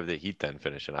 where do you have the Heat then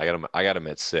finishing? I got them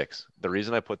at 6. The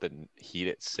reason I put the Heat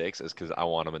at 6 is because I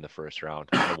want them in the first round.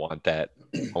 I want that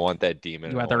demon.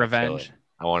 You want the revenge?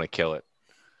 I want to kill it.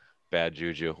 Bad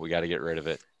juju. We got to get rid of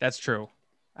it. That's true.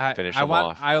 Finish them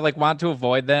off. I like want to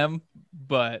avoid them,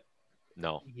 but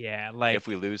no. Yeah, like if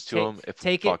we lose to them,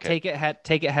 take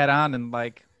it head on, and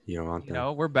like you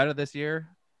know we're better this year.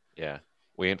 Yeah,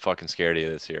 we ain't fucking scared of you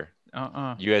this year.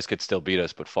 You guys could still beat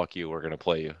us, but fuck you. We're gonna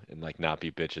play you and like not be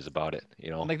bitches about it.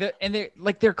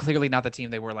 They're clearly not the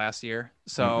team they were last year.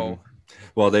 So,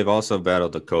 well, they've also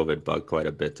battled the COVID bug quite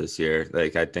a bit this year.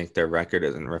 Like I think their record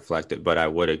isn't reflected, but I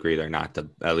would agree they're not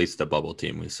at least the bubble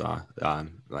team we saw.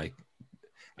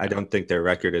 I don't think their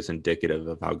record is indicative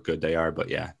of how good they are, but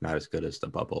yeah, not as good as the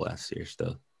bubble last year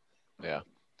still. Yeah.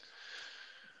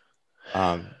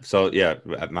 So yeah,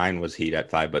 mine was Heat at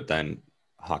 5, but then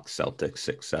Hawks Celtics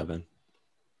 6, 7.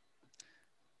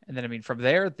 And then I mean from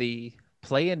there the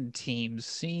play-in teams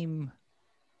seem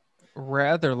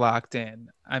rather locked in.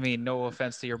 I mean, no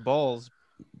offense to your Bulls.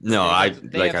 No, I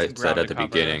said at the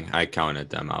beginning, I counted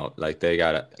them out. Like they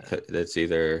gotta pass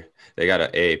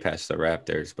the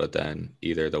Raptors, but then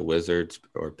either the Wizards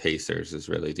or Pacers is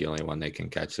really the only one they can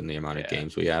catch in the amount of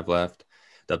games we have left.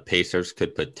 The Pacers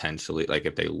could potentially, like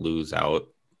if they lose out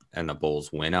and the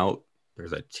Bulls win out,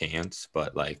 there's a chance,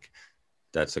 but like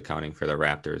that's accounting for the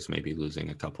Raptors maybe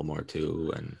losing a couple more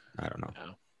too, and I don't know.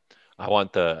 Yeah. I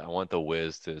want the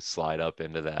Wiz to slide up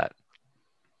into that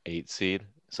 8 seed.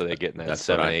 So they get in that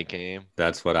 7-8 game.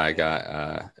 That's what I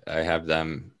got. I have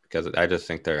them because I just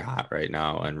think they're hot right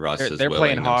now, and Russ they're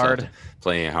playing hard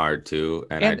too.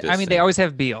 And they always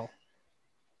have Beal.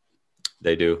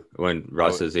 They do. When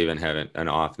Russ is even having an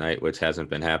off night, which hasn't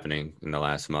been happening in the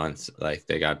last months, like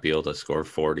they got Beal to score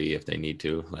 40 if they need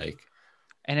to.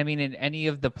 And I mean, in any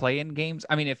of the play-in games,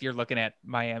 I mean, if you're looking at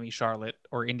Miami, Charlotte,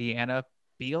 or Indiana,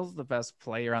 Beal's the best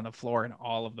player on the floor in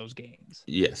all of those games.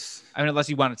 Yes. I mean, unless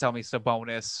you want to tell me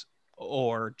Sabonis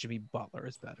or Jimmy Butler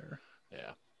is better.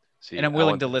 Yeah. And I'm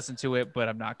willing to listen to it, but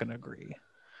I'm not going to agree.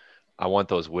 I want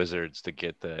those Wizards to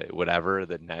get whatever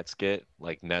the Nets get,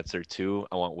 like Nets are 2.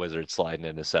 I want Wizards sliding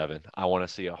into 7. I want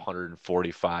to see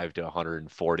 145 to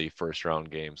 140 first round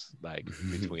games, like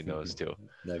between those two.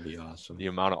 That'd be awesome. The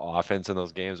amount of offense in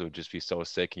those games would just be so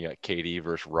sick. You got KD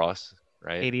versus Russ,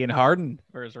 right? KD and Harden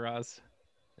versus Russ.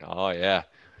 Oh yeah.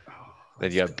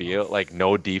 Then you have Beal, like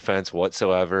no defense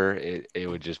whatsoever. It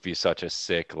would just be such a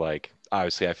sick, like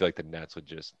obviously I feel like the Nets would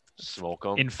just smoke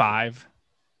them in 5.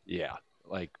 Yeah,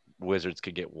 like Wizards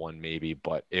could get 1 maybe,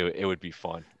 but it would be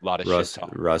fun. A lot of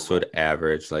Russ would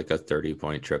average like a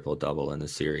 30-point triple double in the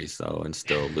series though, and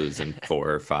still losing 4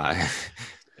 or 5.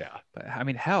 Yeah, but I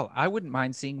mean, hell, I wouldn't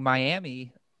mind seeing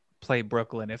Miami play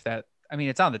Brooklyn if that. I mean,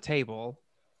 it's on the table.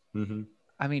 Mm-hmm.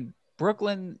 I mean,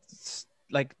 Brooklyn.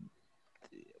 Like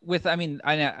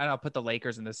I'll put the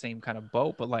Lakers in the same kind of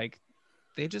boat, but like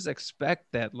they just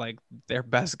expect that like their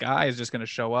best guy is just going to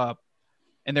show up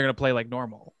and they're going to play like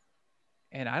normal.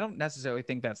 And I don't necessarily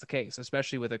think that's the case,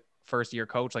 especially with a first year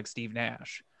coach like Steve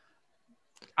Nash.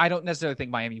 I don't necessarily think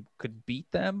Miami could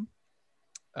beat them.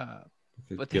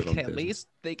 but Give them business.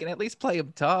 they can at least play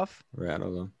them tough.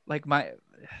 Rattle them.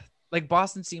 Like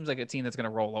Boston seems like a team that's going to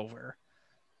roll over,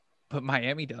 but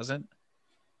Miami doesn't.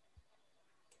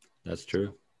 That's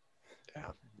true.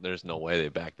 Yeah, there's no way they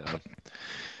back down.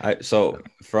 So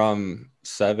from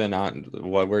 7 on,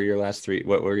 what were your last 3?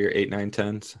 What were your 8, 9,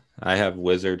 10s? I have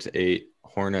Wizards 8,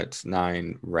 Hornets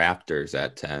 9, Raptors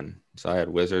at 10. So I had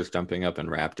Wizards jumping up and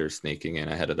Raptors sneaking in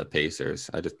ahead of the Pacers.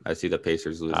 I see the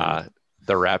Pacers losing.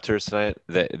 The Raptors tonight,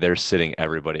 they're sitting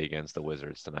everybody against the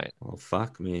Wizards tonight. Well,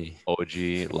 fuck me.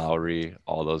 OG, Lowry,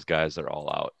 all those guys are all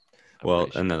out.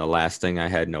 And then the last thing I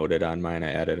had noted on mine,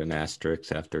 I added an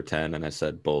asterisk after 10, and I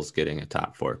said Bulls getting a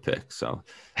top 4 pick. So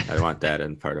I want that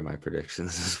in part of my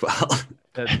predictions as well.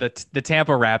 The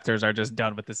Tampa Raptors are just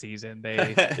done with the season.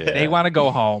 They want to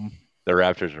go home. The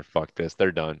Raptors are fuck this.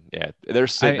 They're done. Yeah, they're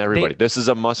sitting everybody. This is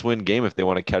a must-win game if they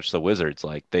want to catch the Wizards.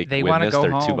 Like they win this,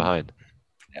 they're 2 behind.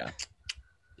 Yeah.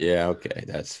 Yeah, okay,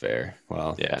 that's fair.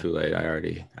 Well, yeah. Too late.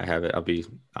 I have it. I'll be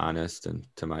honest and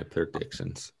to my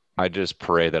predictions. I just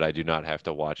pray that I do not have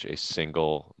to watch a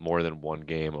single more than one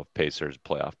game of Pacers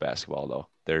playoff basketball,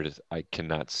 though. I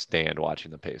cannot stand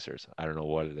watching the Pacers. I don't know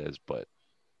what it is, but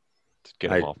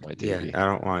get them off my TV. Yeah, I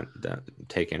don't want that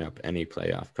taking up any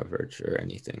playoff coverage or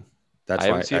anything. That's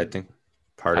why I think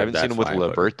part of that's I haven't seen them with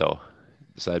LeVert, though,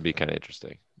 so that'd be kind of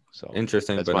interesting. So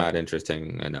interesting, but not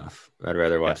interesting enough. I'd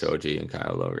rather watch OG and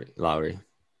Kyle Lowry.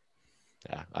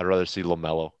 Yeah, I'd rather see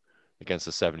LaMelo against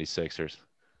the 76ers.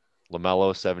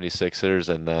 LaMelo, 76ers,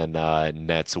 and then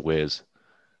Nets Wiz,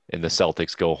 and the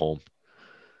Celtics go home.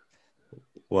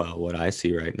 Well, what I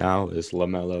see right now is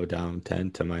LaMelo down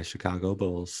 10 to my Chicago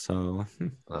Bulls. So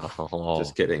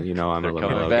just kidding. You know I'm a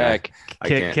LaMelo back.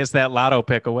 guy. Kiss that lotto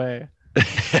pick away.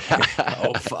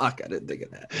 Oh, fuck. I didn't think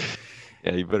of that.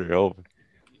 Yeah, you better hope.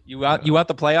 You want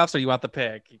the playoffs or you want the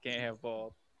pick? You can't have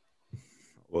both.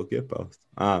 We'll get both.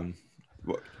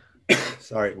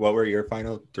 Sorry, what were your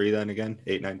final 3 then again?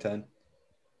 8, 9, 10?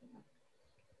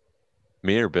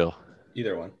 Me or Bill?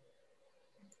 Either one.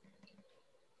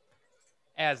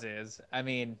 As is. I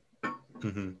mean,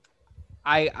 mm-hmm.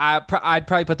 I'd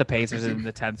probably put the Pacers in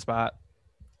the 10th spot.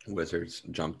 Wizards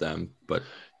jumped them, but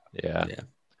yeah,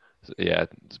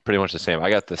 it's pretty much the same. I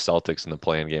got the Celtics in the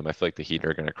play-in game. I feel like the Heat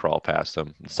are going to crawl past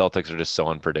them. The Celtics are just so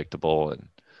unpredictable, and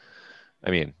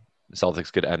I mean, the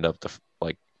Celtics could end up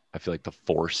I feel like the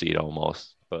 4 seed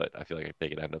almost, but I feel like they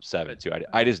could end up 7 too.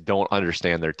 I just don't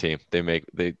understand their team.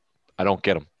 I don't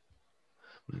get them.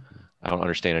 I don't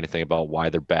understand anything about why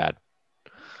they're bad.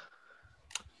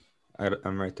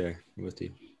 I'm right there with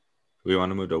you. We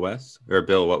want to move to West or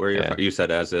Bill? What were you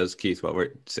said as is? Keith, what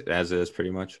were as is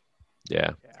pretty much?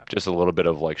 Yeah, just a little bit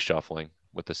of shuffling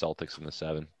with the Celtics in the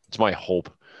 7. It's my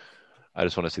hope. I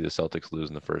just want to see the Celtics lose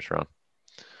in the first round.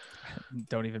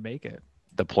 Don't even make it.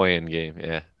 The play-in game,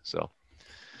 yeah. So,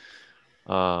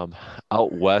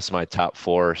 out west, my top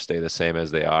 4 stay the same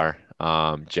as they are.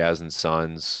 Jazz and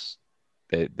Suns,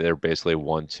 they're basically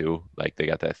 1-2. Like they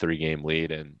got that 3-game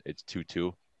lead, and it's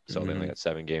 2-2. So they only got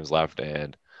 7 games left,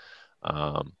 and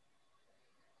I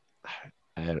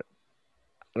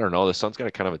don't know. The Suns got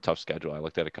a kind of a tough schedule. I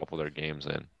looked at a couple of their games,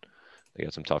 and they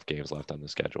got some tough games left on the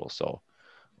schedule. So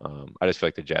I just feel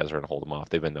like the Jazz are going to hold them off.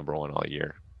 They've been number 1 all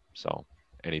year. So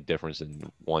any difference in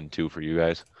 1-2 for you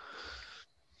guys?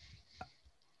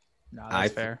 No,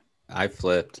 that's fair. I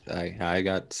flipped. I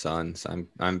got Suns.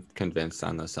 I'm convinced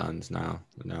on the Suns now.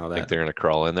 Now that think they're going to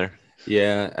crawl in there.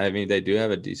 Yeah, I mean, they do have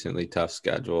a decently tough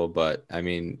schedule, but I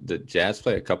mean, the Jazz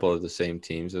play a couple of the same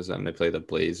teams as them. They play the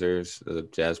Blazers. The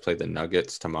Jazz play the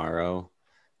Nuggets tomorrow.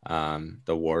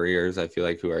 The Warriors, I feel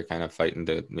like, who are kind of fighting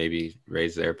to maybe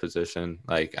raise their position.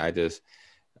 Like, I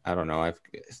don't know.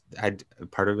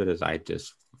 Part of it is I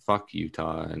just fuck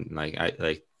Utah, and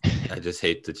I just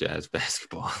hate the Jazz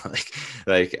basketball.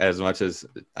 like as much as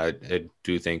I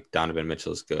do think Donovan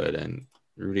Mitchell is good and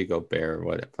Rudy Gobert,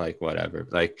 whatever.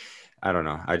 Like, I don't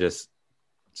know.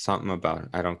 Something about,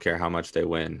 I don't care how much they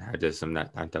win. I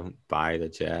don't buy the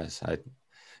Jazz.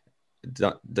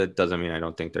 That doesn't mean I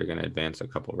don't think they're going to advance a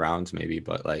couple rounds maybe,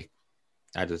 but I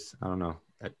don't know.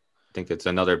 I think it's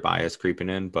another bias creeping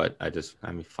in, but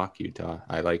fuck Utah.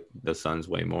 I like the Suns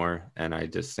way more. And I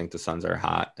just think the Suns are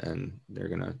hot and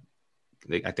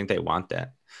I think they want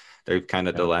that. They've kind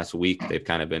of the last week, they've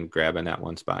kind of been grabbing that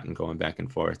one spot and going back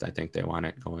and forth. I think they want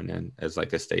it going in as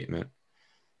a statement.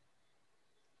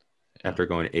 After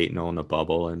going 8-0 in the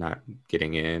bubble and not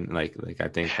getting in, I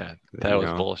think that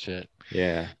was bullshit.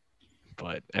 Yeah,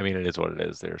 but I mean, it is what it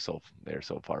is. They're so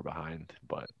far behind.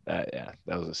 But that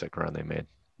was a sick run they made.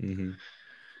 Mm-hmm.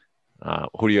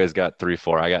 Who do you guys got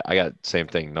 3-4? I got same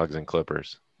thing. Nuggets and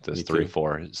Clippers. This Me 3, too.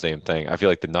 4, same thing. I feel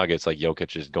like the Nuggets, like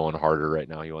Jokic is going harder right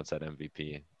now. He wants that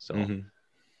MVP. So Hmm.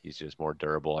 he's just more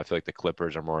durable. I feel like the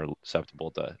Clippers are more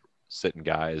susceptible to sitting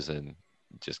guys and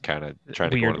just kind of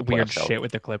trying to go into the Weird playoffs out. shit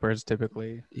with the Clippers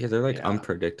typically. Yeah, they're like Yeah.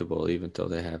 unpredictable, even though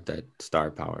they have that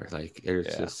star power. Like it's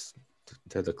Yeah. just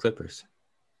they're the Clippers.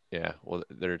 Yeah. Well,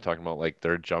 they're talking about like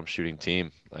their jump shooting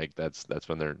team. Like that's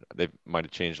when they might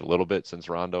have changed a little bit since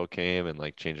Rondo came and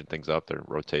like changing things up. Their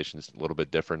rotation's a little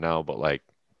bit different now, but like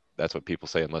that's what people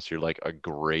say. Unless you're like a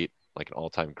great, like an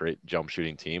all-time great jump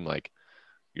shooting team, like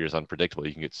you're just unpredictable.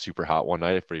 You can get super hot one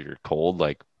night if you're cold,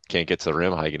 like can't get to the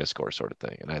rim, how you gonna score sort of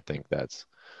thing. And I think that's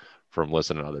from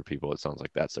listening to other people, it sounds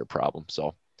like that's their problem.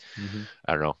 So Hmm.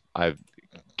 I don't know. I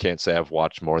can't say I've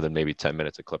watched more than maybe 10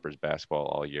 minutes of Clippers basketball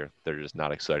all year. They're just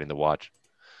not exciting to watch,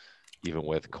 even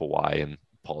with Kawhi and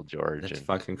Paul George. That's And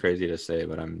fucking crazy to say,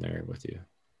 but I'm there with you.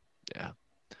 yeah.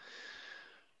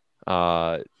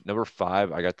 Number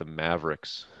 5, I got the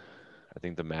Mavericks. I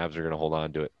think the Mavs are gonna hold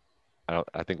on to it.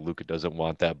 I think Luka doesn't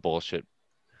want that bullshit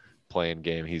playing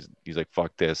game. He's like,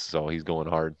 fuck this. So he's going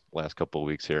hard last couple of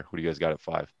weeks here. Who do you guys got at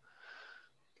 5?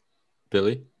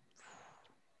 Billy,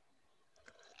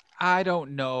 I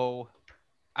don't know.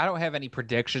 I don't have any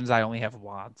predictions. I only have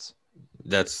wants.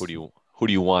 that's Who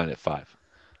do you want at 5?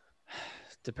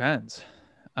 Depends.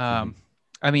 Mhm.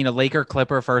 I mean, a Laker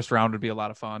Clipper first round would be a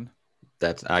lot of fun.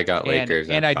 that's I got And Lakers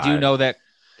and at I do 5. know that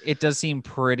it does seem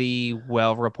pretty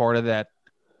well reported that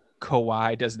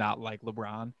Kawhi does not like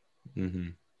LeBron.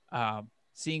 Hmm.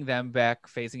 Seeing them back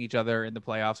facing each other in the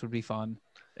playoffs would be fun.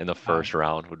 In the first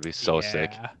round would be so sick.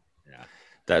 Yeah.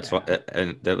 That's Yeah. what,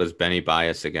 and that was Benny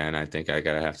Bias again. I think I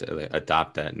gotta have to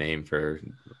adopt that name for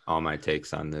all my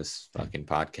takes on this fucking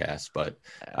podcast. But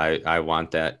I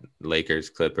want that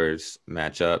Lakers Clippers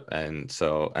matchup, and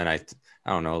I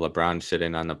don't know, LeBron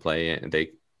shitting on the play.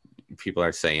 They people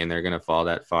are saying they're gonna fall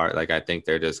that far. Like I think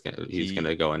he's He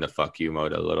gonna go into fuck you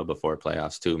mode a little before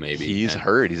playoffs too, maybe. he's And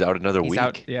hurt. He's out another He's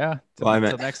out. week. Yeah. well, I Till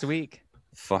meant next week.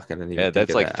 fuck. I didn't even Yeah, think that's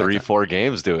of like that. 3, 4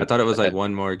 games, I dude. thought it was like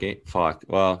one more game. Fuck.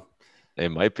 Well, It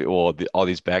might be all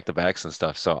these back to backs and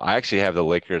stuff. So I actually have the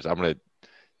Lakers. I'm gonna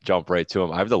jump right to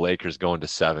them. I have the Lakers going to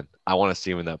 7. I want to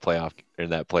see them in that playoff in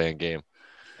that playing game.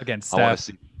 Against I want to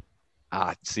Steph.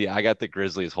 see. See, I got the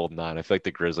Grizzlies holding on. I feel like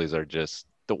the Grizzlies are just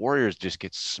the Warriors just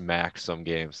get smacked some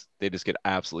games. They just get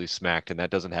absolutely smacked, and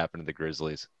that doesn't happen to the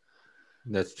Grizzlies.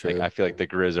 that's Like true. I feel like the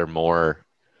Grizz are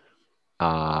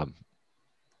um,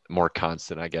 more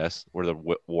constant, I guess, where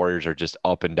the Warriors are just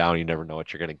up and down. You never know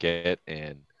what you're gonna get,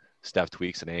 and Steph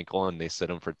tweaks an ankle, and they sit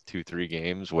him for 2, 3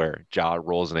 games. Where Ja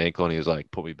rolls an ankle, and he's like,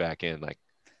 "Put me back in." Like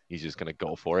he's just gonna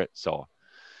go for it. So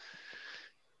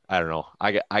I don't know.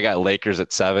 I got Lakers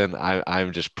at 7.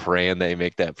 I'm just praying they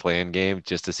make that playing game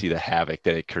just to see the havoc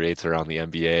that it creates around the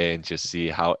NBA and just see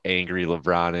how angry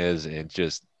LeBron is, and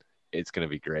just it's gonna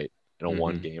be great in a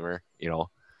one Hmm. gamer, you know.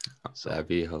 So That'd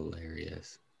be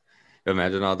hilarious.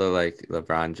 Imagine all the like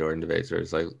LeBron Jordan debates where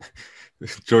it's like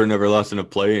Jordan never lost in a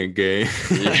playing game.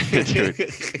 yeah,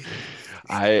 dude.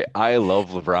 I love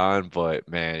LeBron, but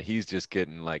man, he's just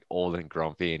getting like old and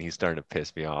grumpy, and he's starting to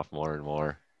piss me off more and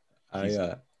more. I He's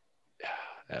uh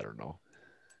I don't know.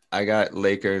 I got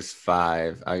Lakers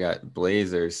 5. I got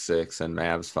Blazers 6 and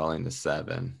Mavs falling to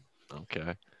 7.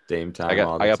 Okay. Dame I time got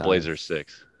all I the got time. Blazers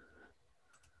 6.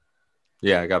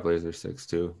 Yeah, I got Blazers 6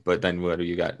 too. But then what do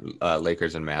you got?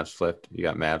 Lakers and Mavs flipped. You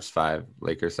got Mavs 5,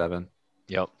 Lakers 7.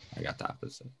 Yep. I got the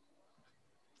opposite.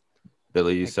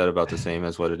 Billy, you Like, said about the same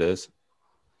as what it is.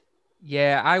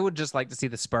 yeah, I would just like to see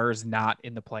the Spurs not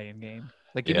in the play-in game.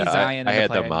 Like, give me Yeah, Zion I in the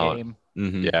had them play-in out. game,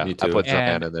 Yeah, Me I too. put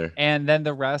Zion in there. and then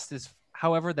the rest is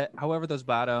however those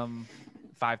bottom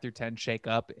 5 through 10 shake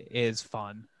up is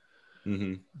fun.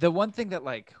 Hmm. The one thing that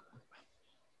I'd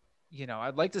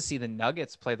like to see the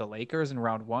Nuggets play the Lakers in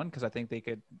round 1 because I think they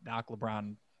could knock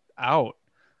LeBron out.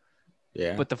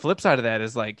 Yeah. But the flip side of that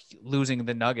is like losing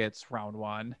the Nuggets round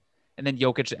 1, and then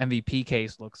Jokic MVP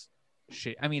case looks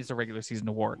shit. I mean, it's a regular season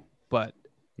award, but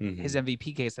his Mhm.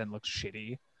 MVP case then looks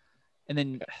shitty. And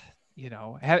then,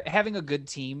 having a good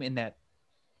team in that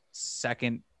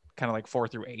second kind of like 4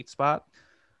 through 8 spot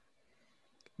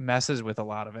messes with a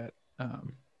lot of it.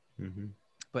 Mhm.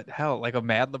 But hell, like a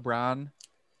mad LeBron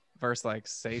versus like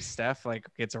say Steph like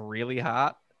gets really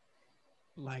hot,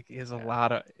 like is a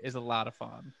lot of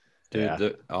fun. Dude, Yeah.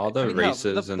 all the I mean, hell, the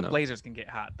races and Blazers can get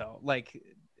hot though. Like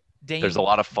There's Dame, a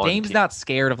lot of fun Dame's teams. not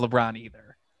scared of LeBron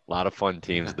either. A lot of fun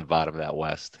teams at the bottom of that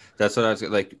West. that's what I was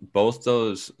like. Both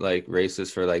those like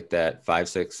races for like that 5,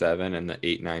 6, 7 and the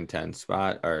 8, 9, 10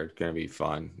 spot are gonna be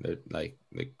fun. They're, like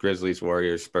the Grizzlies,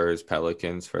 Warriors, Spurs,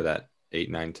 Pelicans for that 8,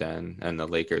 9, 10, and the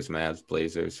Lakers, Mavs,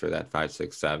 Blazers for that 5,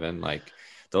 6, 7. Like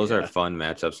those are Yeah. fun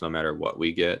matchups no matter what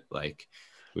we get. Like,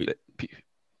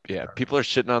 Yeah, people are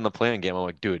shitting on the playing game. I'm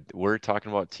like, dude, we're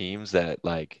talking about teams that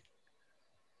like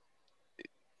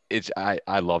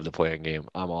I love the playing game.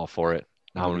 I'm all for it.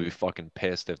 Now I'm gonna be fucking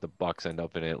pissed if the Bucks end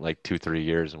up in it like 2-3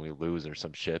 years and we lose or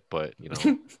some shit. But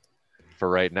for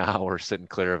right now, we're sitting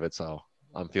clear of it, so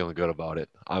I'm feeling good about it.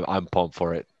 I'm pumped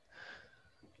for it.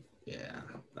 Yeah,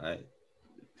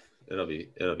 it'll be.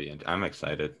 I'm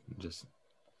excited.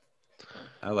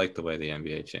 I like the way the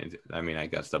NBA changed it. I mean, I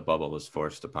guess the bubble was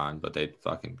forced upon, but they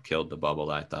fucking killed the bubble.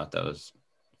 I thought that was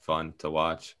fun to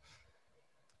watch.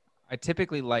 I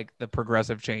typically like the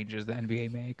progressive changes the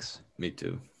NBA makes. Me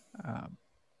too. I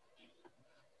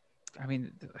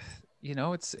mean,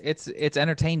 it's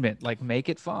entertainment. Like, make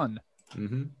it fun.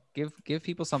 Mm-hmm. Give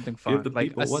people something fun. Give the like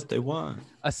people what they want.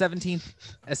 A 17th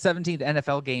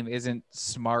NFL game isn't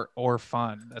smart or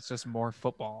fun. That's just more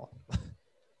football.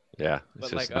 Yeah,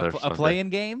 But just like another a fun playing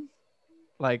game,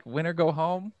 like win or go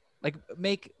home, like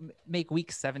make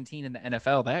week 17 in the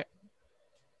NFL that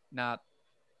not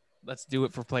let's do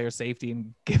it for player safety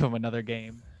and give them another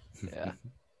game. Yeah.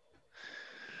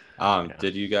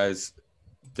 Did you guys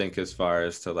think as far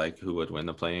as to like who would win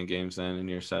the playing games then in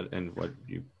your set and what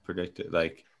you predicted?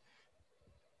 Like,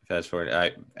 fast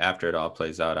forward, after it all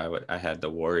plays out, I had the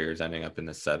Warriors ending up in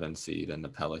the 7 seed and the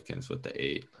Pelicans with the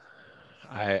 8.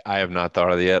 I have not thought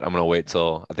of it yet. I'm gonna wait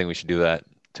till I think we should do that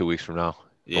 2 weeks from now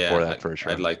before that first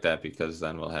I'd round. like that because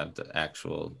then we'll have the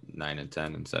actual 9 and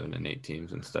 10 and 7 and 8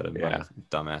 teams instead of my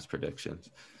dumbass predictions.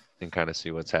 And kind of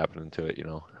see what's happening to it,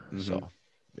 Mm-hmm. So,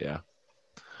 yeah.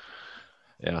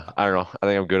 I don't know. I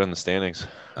think I'm good on the standings.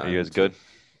 Are you guys good?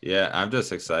 Yeah, I'm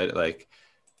just excited. Like,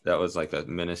 that was like a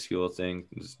minuscule thing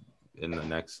in the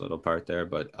next little part there,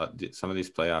 but some of these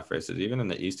playoff races, even in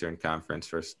the Eastern Conference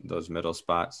for those middle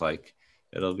spots, like,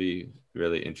 it'll be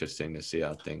really interesting to see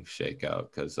how things shake out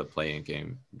because the playing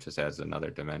game just adds another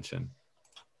dimension.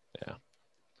 Yeah.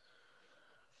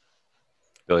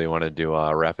 Bill, you want to do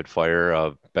a rapid fire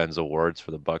of Ben's awards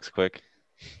for the Bucks quick?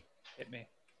 Hit me.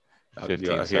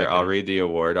 15 Here, I'll read the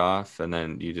award off, and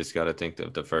then you just got to think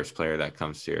of the first player that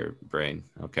comes to your brain,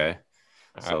 okay?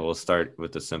 So we'll start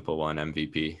with the simple one,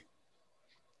 MVP.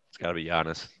 It's got to be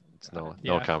Giannis. It's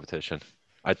no competition.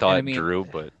 I thought Drew,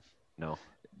 but no.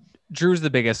 Drew's the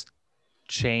biggest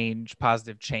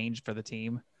positive change for the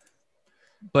team.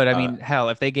 But I mean, hell,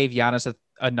 if they gave Giannis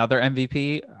another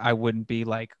MVP, I wouldn't be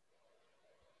like.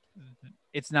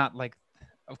 It's not like,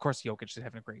 of course, Jokic is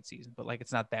having a great season, but like,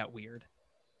 it's not that weird.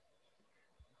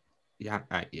 Yeah,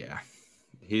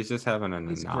 he's just having an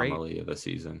anomaly of a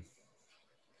season.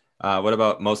 What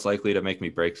about most likely to make me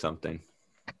break something?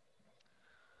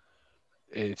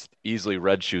 It's easily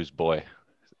Red Shoes boy.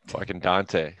 Fucking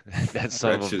Dante. That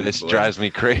son of a bitch drives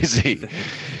me crazy.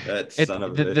 The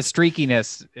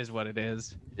streakiness is what it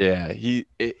is. Yeah,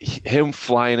 him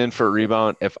flying in for a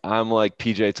rebound. If I'm like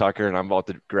PJ Tucker and I'm about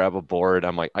to grab a board,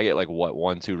 I'm like, I get like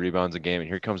 1-2 rebounds a game, and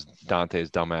here comes Dante's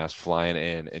dumbass flying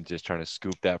in and just trying to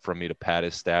scoop that from me to pad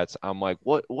his stats. I'm like,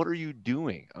 what are you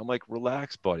doing? I'm like,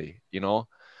 relax, buddy.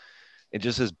 And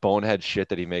just his bonehead shit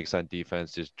that he makes on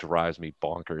defense just drives me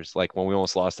bonkers. Like when we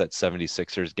almost lost that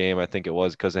 76ers game, I think it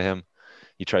was because of him.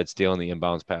 He tried stealing the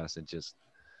inbounds pass and just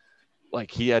like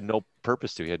he had no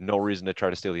purpose to. He had no reason to try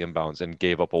to steal the inbounds and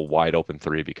gave up a wide open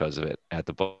 3 because of it at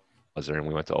the buzzer, and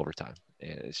we went to overtime.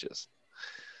 And it's just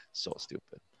so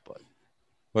stupid. But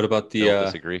what about the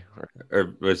disagree?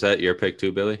 Or was that your pick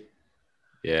too, Billy?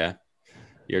 Yeah.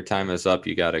 Your time is up.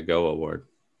 You got to go award.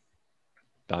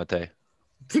 Dante.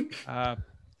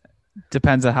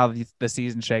 Depends on how the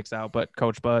season shakes out, but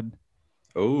Coach Bud.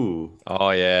 Oh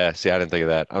yeah. See, I didn't think of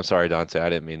that. I'm sorry, Dante. I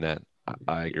didn't mean that.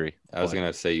 I agree. I was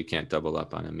gonna say you can't double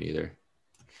up on him either.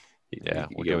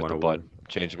 We'll give it to Bud. I'm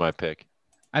changing my pick.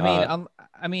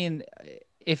 I mean,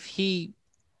 if he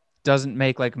doesn't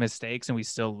make like mistakes and we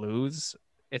still lose,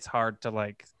 it's hard to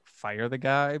like fire the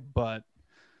guy. But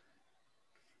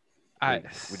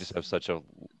we just have such a.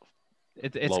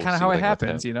 It's kind of how it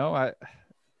happens,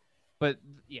 But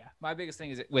yeah, my biggest thing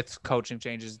is with coaching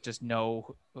changes, just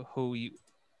know who you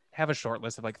have a short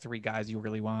list of like 3 guys you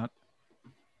really want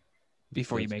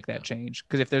before you make that change.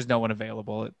 Because if there's no one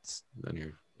available, then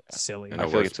you're silly. I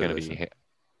feel like it's gonna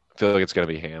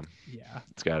be Ham. Yeah,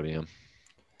 it's got to be him.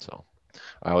 So, all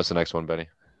right, what's the next one, Benny?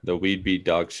 The We'd Be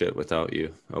Dog Shit Without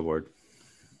You award.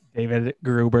 David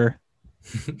Gruber.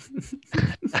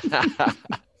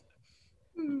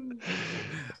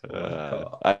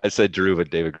 I said Drew, but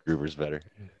David Gruber's better.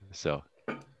 So,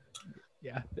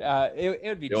 Yeah, it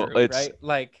would be You know, Drew, right?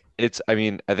 Like, I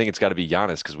mean, I think it's got to be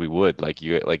Giannis because we would like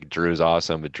Drew's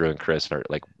awesome, but Drew and Chris are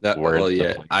like That we're well, the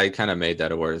yeah, play. I kind of made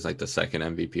that award as like the second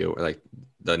MVP award, like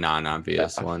the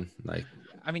non-obvious Yeah, one. Like,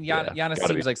 I mean, yeah, Giannis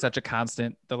gotta be. seems like such a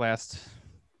constant the last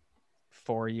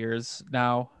 4 years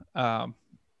now. I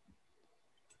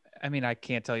mean, I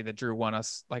can't tell you that Drew won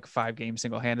us like 5 games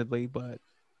single-handedly, but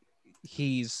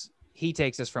he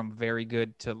takes us from very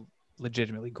good to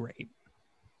legitimately great.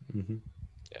 mhm.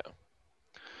 Yeah,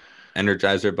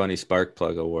 Energizer Bunny Spark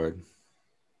Plug Award.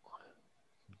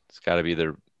 it's got to be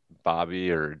either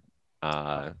Bobby or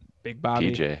Big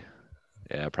Bobby. PJ.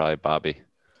 Yeah, probably Bobby.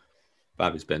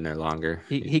 Bobby's been there longer.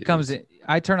 He comes in.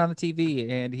 I turn on the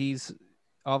TV and he's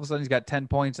all of a sudden he's got 10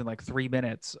 points in like 3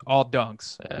 minutes, all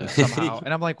dunks somehow,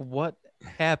 and I'm like, what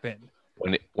happened?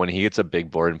 When he gets a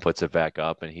big board and puts it back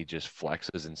up and he just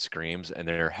flexes and screams and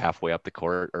they're halfway up the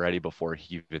court already before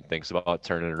he even thinks about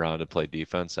turning around to play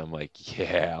defense, I'm like,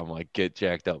 get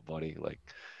jacked up, buddy. Like,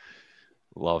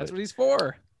 love That's it. what he's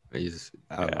for.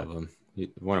 I love him.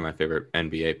 One of my favorite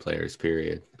NBA players,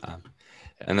 period.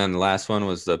 And then the last one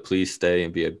was the Please Stay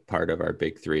and Be a Part of Our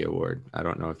Big Three Award. I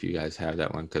don't know if you guys have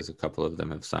that one because a couple of them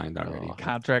have signed already. Oh.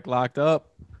 Contract locked up.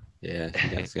 Yeah,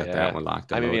 you guys got Yeah. that one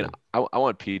locked and I mean, loaded. I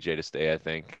want PJ to stay, I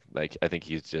think. Like, I think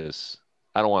he's just,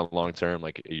 I don't want long term,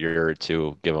 like a year or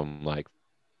two, give him like,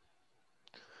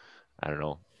 I don't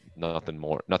know,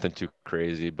 nothing too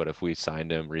crazy. But if we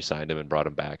re-signed him and brought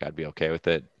him back, I'd be okay with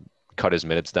it. Cut his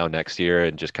minutes down next year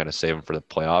and just kind of save him for the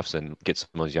playoffs and get some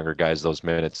of those younger guys those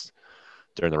minutes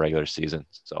during the regular season.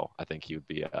 So I think he would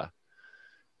be a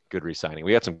good re-signing.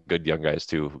 We got some good young guys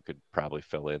too who could probably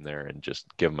fill in there and just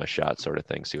give them a shot sort of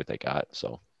thing, see what they got.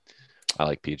 So I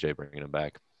like PJ bringing him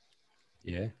back.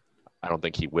 Yeah. I don't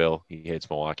think he will. He hates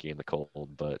Milwaukee in the cold,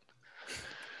 but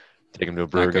take him to a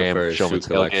Not Brewer good game, for his show him a shoe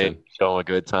collection. tailgate, show him a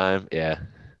good time. Yeah.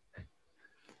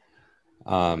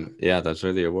 Yeah, those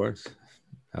are the awards.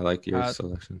 I like your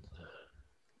selection.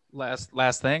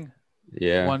 Last thing.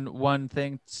 Yeah. One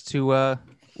thing to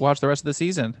watch the rest of the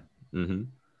season. Mm-hmm.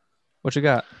 What you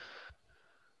got?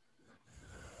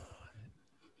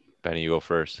 Benny, you go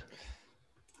first.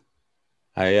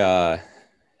 I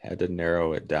had to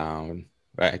narrow it down.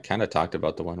 I kind of talked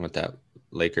about the one with that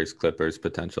Lakers Clippers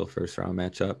potential first round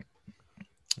matchup.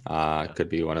 Could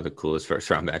be one of the coolest first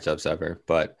round matchups ever.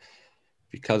 But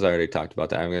because I already talked about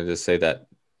that, I'm going to just say that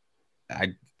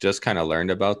I just kind of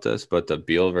learned about this, but the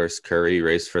Beal versus Curry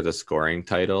race for the scoring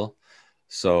title.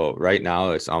 So right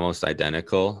now it's almost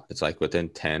identical. It's like within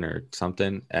 10 or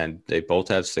something. And they both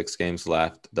have 6 games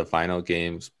left. The final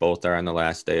games, both are on the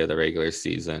last day of the regular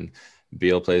season.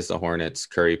 Beal plays the Hornets,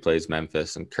 Curry plays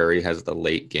Memphis, and Curry has the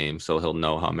late game, so he'll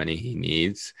know how many he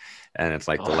needs. And it's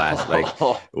like the last,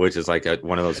 which is like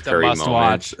one of those It's a Curry must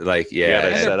moments. watch. Like, You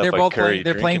gotta yeah, set up They're a both Curry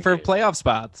they're playing for drinking game. playoff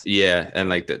spots. yeah, and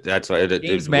like that's why it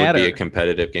Games would matter. be a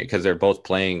competitive game because they're both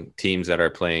playing teams that are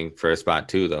playing for a spot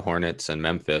too, the Hornets and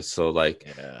Memphis. So like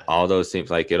all those teams,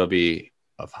 like it'll be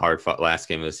a hard fought last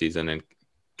game of the season and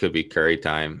could be Curry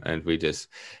time. And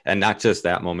and not just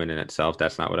that moment in itself.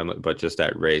 That's not what but just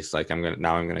that race. Like I'm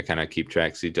gonna kind of keep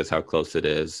track, see just how close it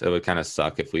is. It would kind of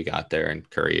suck if we got there and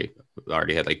Curry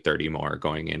already had like 30 more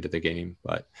going into the game,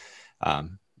 but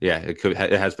yeah,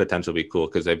 it has potential to be cool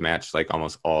because they've matched like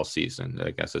almost all season. I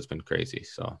guess it's been crazy.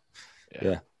 So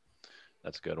yeah.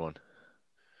 That's a good one.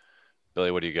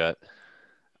 Billy, what do you got?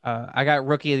 I got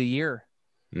Rookie of the Year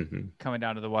Mm-hmm. coming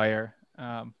down to the wire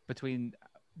between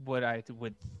what I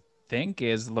would think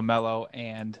is LaMelo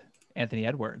and Anthony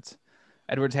Edwards.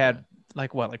 Edwards had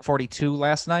like 42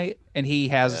 last night, and he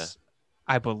has,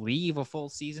 I believe, a full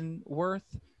season worth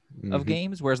of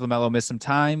games, whereas LaMelo missed some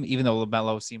time, even though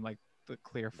LaMelo seemed like the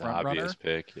clear front runner. Obvious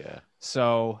pick, yeah.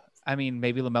 So, I mean,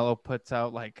 maybe LaMelo puts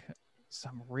out like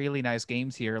some really nice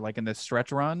games here, like in the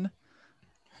stretch run.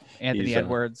 Anthony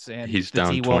Edwards and he's the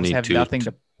down T-Wolves have 22 nothing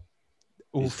to.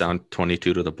 He's down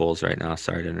 22 to the Bulls right now.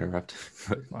 Sorry to interrupt.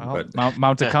 Well,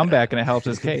 mount a comeback and it helps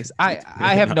his case. I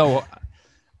have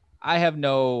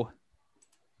no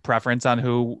preference on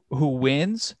who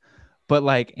wins, but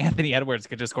like Anthony Edwards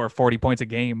could just score 40 points a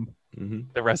game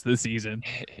the rest of the season.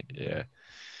 Yeah.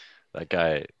 That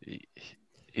guy,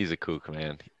 he's a kook,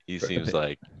 man. He seems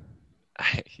like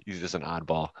he's just an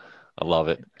oddball. I love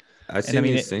it. I've seen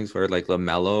these things where like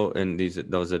LaMelo and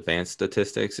those advanced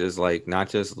statistics is like not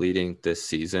just leading this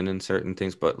season in certain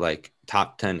things, but like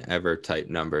top 10 ever type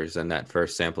numbers in that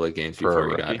first sample of games before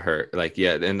he got hurt. Like,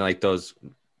 yeah. And like those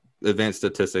advanced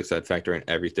statistics that factor in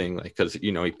everything, like, cause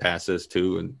he passes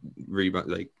too and rebound,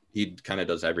 like he kind of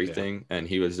does everything. And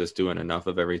he was just doing enough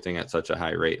of everything at such a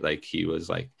high rate. Like he was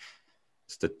like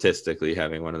statistically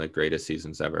having one of the greatest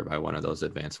seasons ever by one of those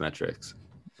advanced metrics.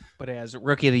 But as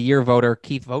Rookie of the Year voter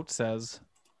Keith Vogt says,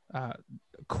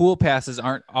 cool passes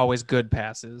aren't always good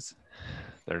passes.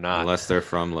 They're not. Unless they're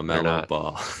from LaMelo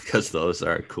Ball, because those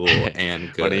are cool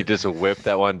and good. When he just whipped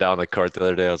that one down the court the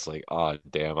other day, I was like, oh,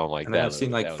 damn. I'm like, and I've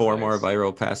seen like 4 more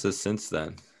viral passes since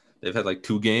then. They've had like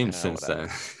 2 games since then.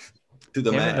 To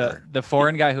the man. The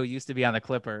foreign guy who used to be on the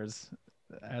Clippers.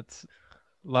 That's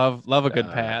love a good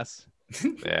pass.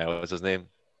 Yeah, what was his name?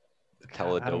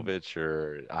 Teledovich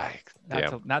or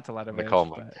not Teledovich. I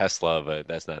call him Tesla, but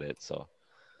that's not it. So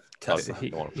Tesla.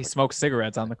 He smokes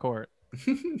cigarettes on the court.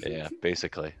 Yeah,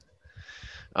 basically.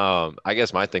 I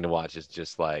guess my thing to watch is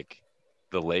just like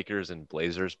the Lakers and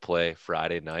Blazers play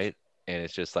Friday night, and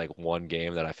it's just like one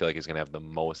game that I feel like is going to have the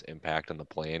most impact on the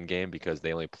play-in game because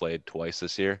they only played twice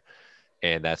this year,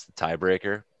 and that's the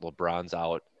tiebreaker. LeBron's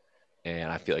out,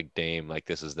 and I feel like Dame, like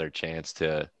this is their chance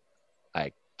to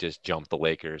like just jump the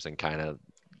Lakers and kind of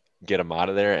get them out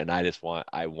of there. And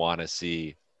I want to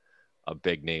see a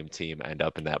big name team end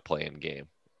up in that play-in game,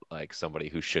 like somebody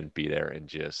who shouldn't be there and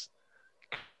just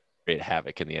create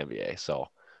havoc in the NBA. So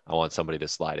I want somebody to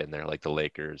slide in there like the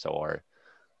Lakers or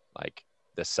like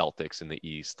the Celtics in the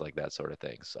East, like that sort of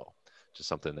thing. So just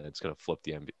something that's going to flip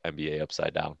the NBA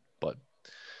upside down. But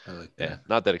I like that. Yeah,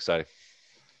 not that exciting.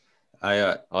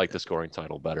 I like the scoring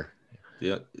title better.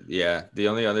 Yeah. The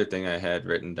only other thing I had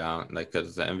written down, like,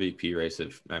 because the MVP race,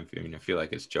 I feel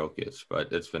like it's Jokic,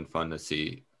 but it's been fun to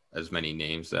see as many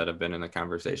names that have been in the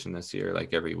conversation this year.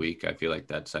 Like every week, I feel like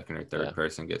that second or third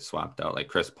person gets swapped out. Like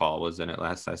Chris Paul was in it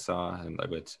last I saw, and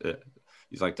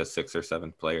he's like the 6th or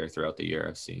 7th player throughout the year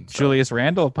I've seen. So, Julius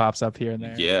Randle pops up here and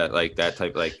there. Yeah, like that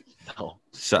type. Like, no.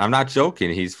 So I'm not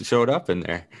joking. He's showed up in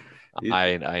there.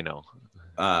 I know.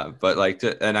 But like,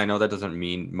 and I know that doesn't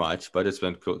mean much, but it's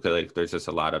been cool. Like, there's just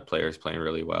a lot of players playing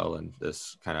really well in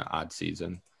this kind of odd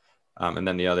season. And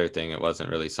then the other thing, it wasn't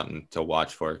really something to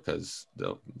watch for because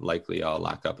they'll likely all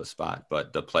lock up a spot.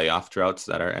 But the playoff droughts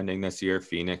that are ending this year,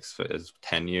 Phoenix is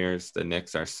 10 years, the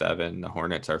Knicks are 7, the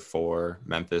Hornets are 4,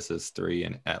 Memphis is 3,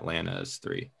 and Atlanta is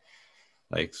 3.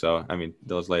 Like, so, I mean,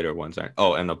 those later ones aren't.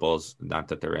 Oh, and the Bulls, not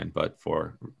that they're in, but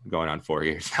going on 4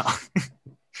 years now.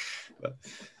 but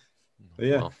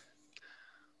yeah. Well,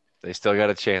 they still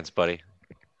got a chance, buddy.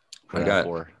 I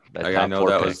know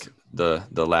that was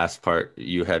the last part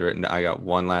you had written. I got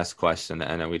one last question,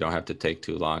 and then we don't have to take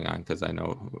too long on because I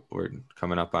know we're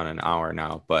coming up on an hour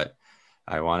now, but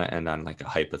I want to end on like a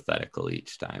hypothetical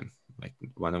each time, like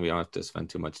one that we don't have to spend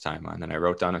too much time on. And I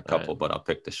wrote down a couple, but I'll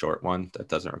pick the short one that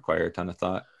doesn't require a ton of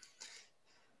thought.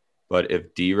 But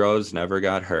if D Rose never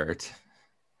got hurt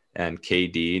and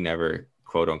KD never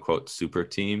quote unquote super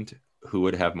teamed, who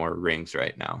would have more rings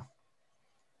right now?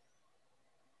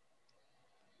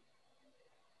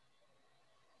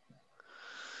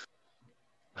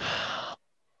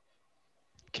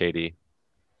 KD.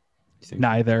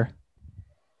 Neither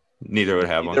would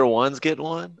have one. Either one's getting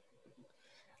one.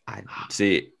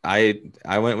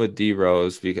 I went with D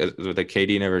Rose because with the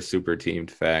KD never super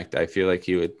teamed fact, I feel like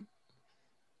he would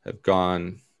have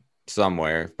gone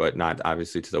somewhere, but not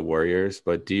obviously to the Warriors.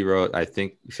 But D Rose, I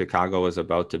think Chicago was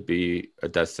about to be a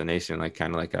destination, like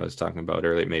kind of like I was talking about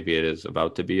earlier. Maybe it is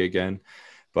about to be again,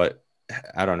 but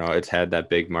I don't know. It's had that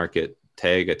big market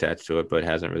tag attached to it, but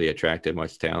hasn't really attracted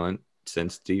much talent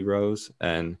since D Rose.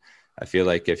 And I feel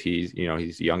like if he's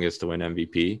youngest to win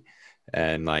MVP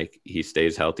and like he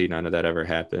stays healthy, none of that ever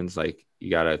happens. Like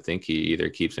you got to think he either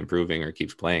keeps improving or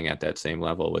keeps playing at that same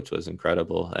level, which was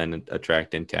incredible, and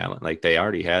attracting talent. Like they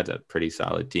already had a pretty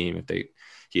solid team. If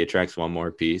he attracts one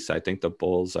more piece, I think the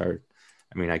Bulls are,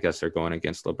 I mean, I guess they're going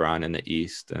against LeBron in the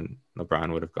East, and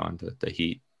LeBron would have gone to the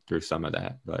Heat through some of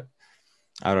that, but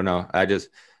I don't know.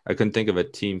 I couldn't think of a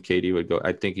team KD would go.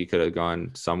 I think he could have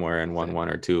gone somewhere and won 1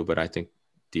 or 2, but I think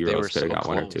D Rose could have got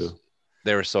close. 1 or 2.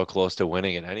 They were so close to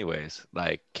winning it anyways.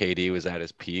 Like KD was at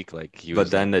his peak, like he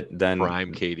was. But then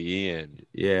prime KD, and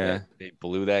yeah, they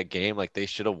blew that game. Like they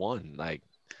should have won. Like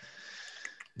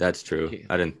that's true.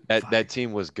 That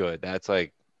team was good. That's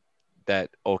like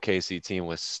that OKC team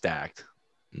was stacked.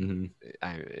 Mm-hmm.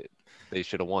 They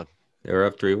should have won. They were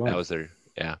up 3-1. That was and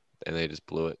they just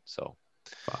blew it. So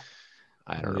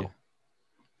I don't know.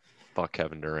 Fuck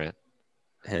Kevin Durant.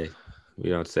 Hey, we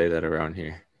don't say that around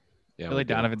here. Yeah, Billy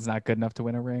Donovan's not good enough to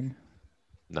win a ring.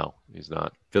 No, he's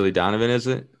not. Billy Donovan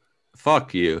isn't?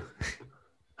 Fuck you.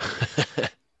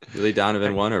 Billy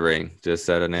Donovan won a ring just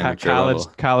at an amateur level.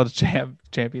 College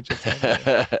championship.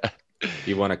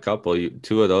 He won a couple.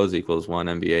 2 of those equals 1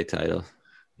 NBA title.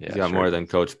 Yeah, he's got more than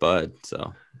Coach Bud.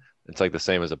 So it's like the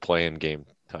same as a play-in game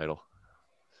title.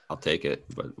 I'll take it,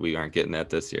 but we aren't getting that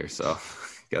this year. So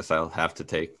guess I'll have to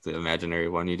take the imaginary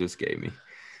one you just gave me.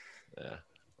 Yeah.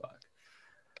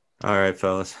 All right,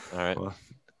 fellas. All right. Well,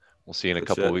 we'll see you in a good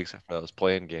couple of shit. weeks after those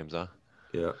playing games, huh?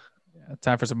 Yeah.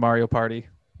 Time for some Mario Party.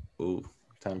 Ooh,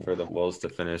 time for the Bulls to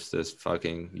finish this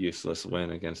fucking useless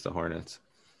win against the Hornets.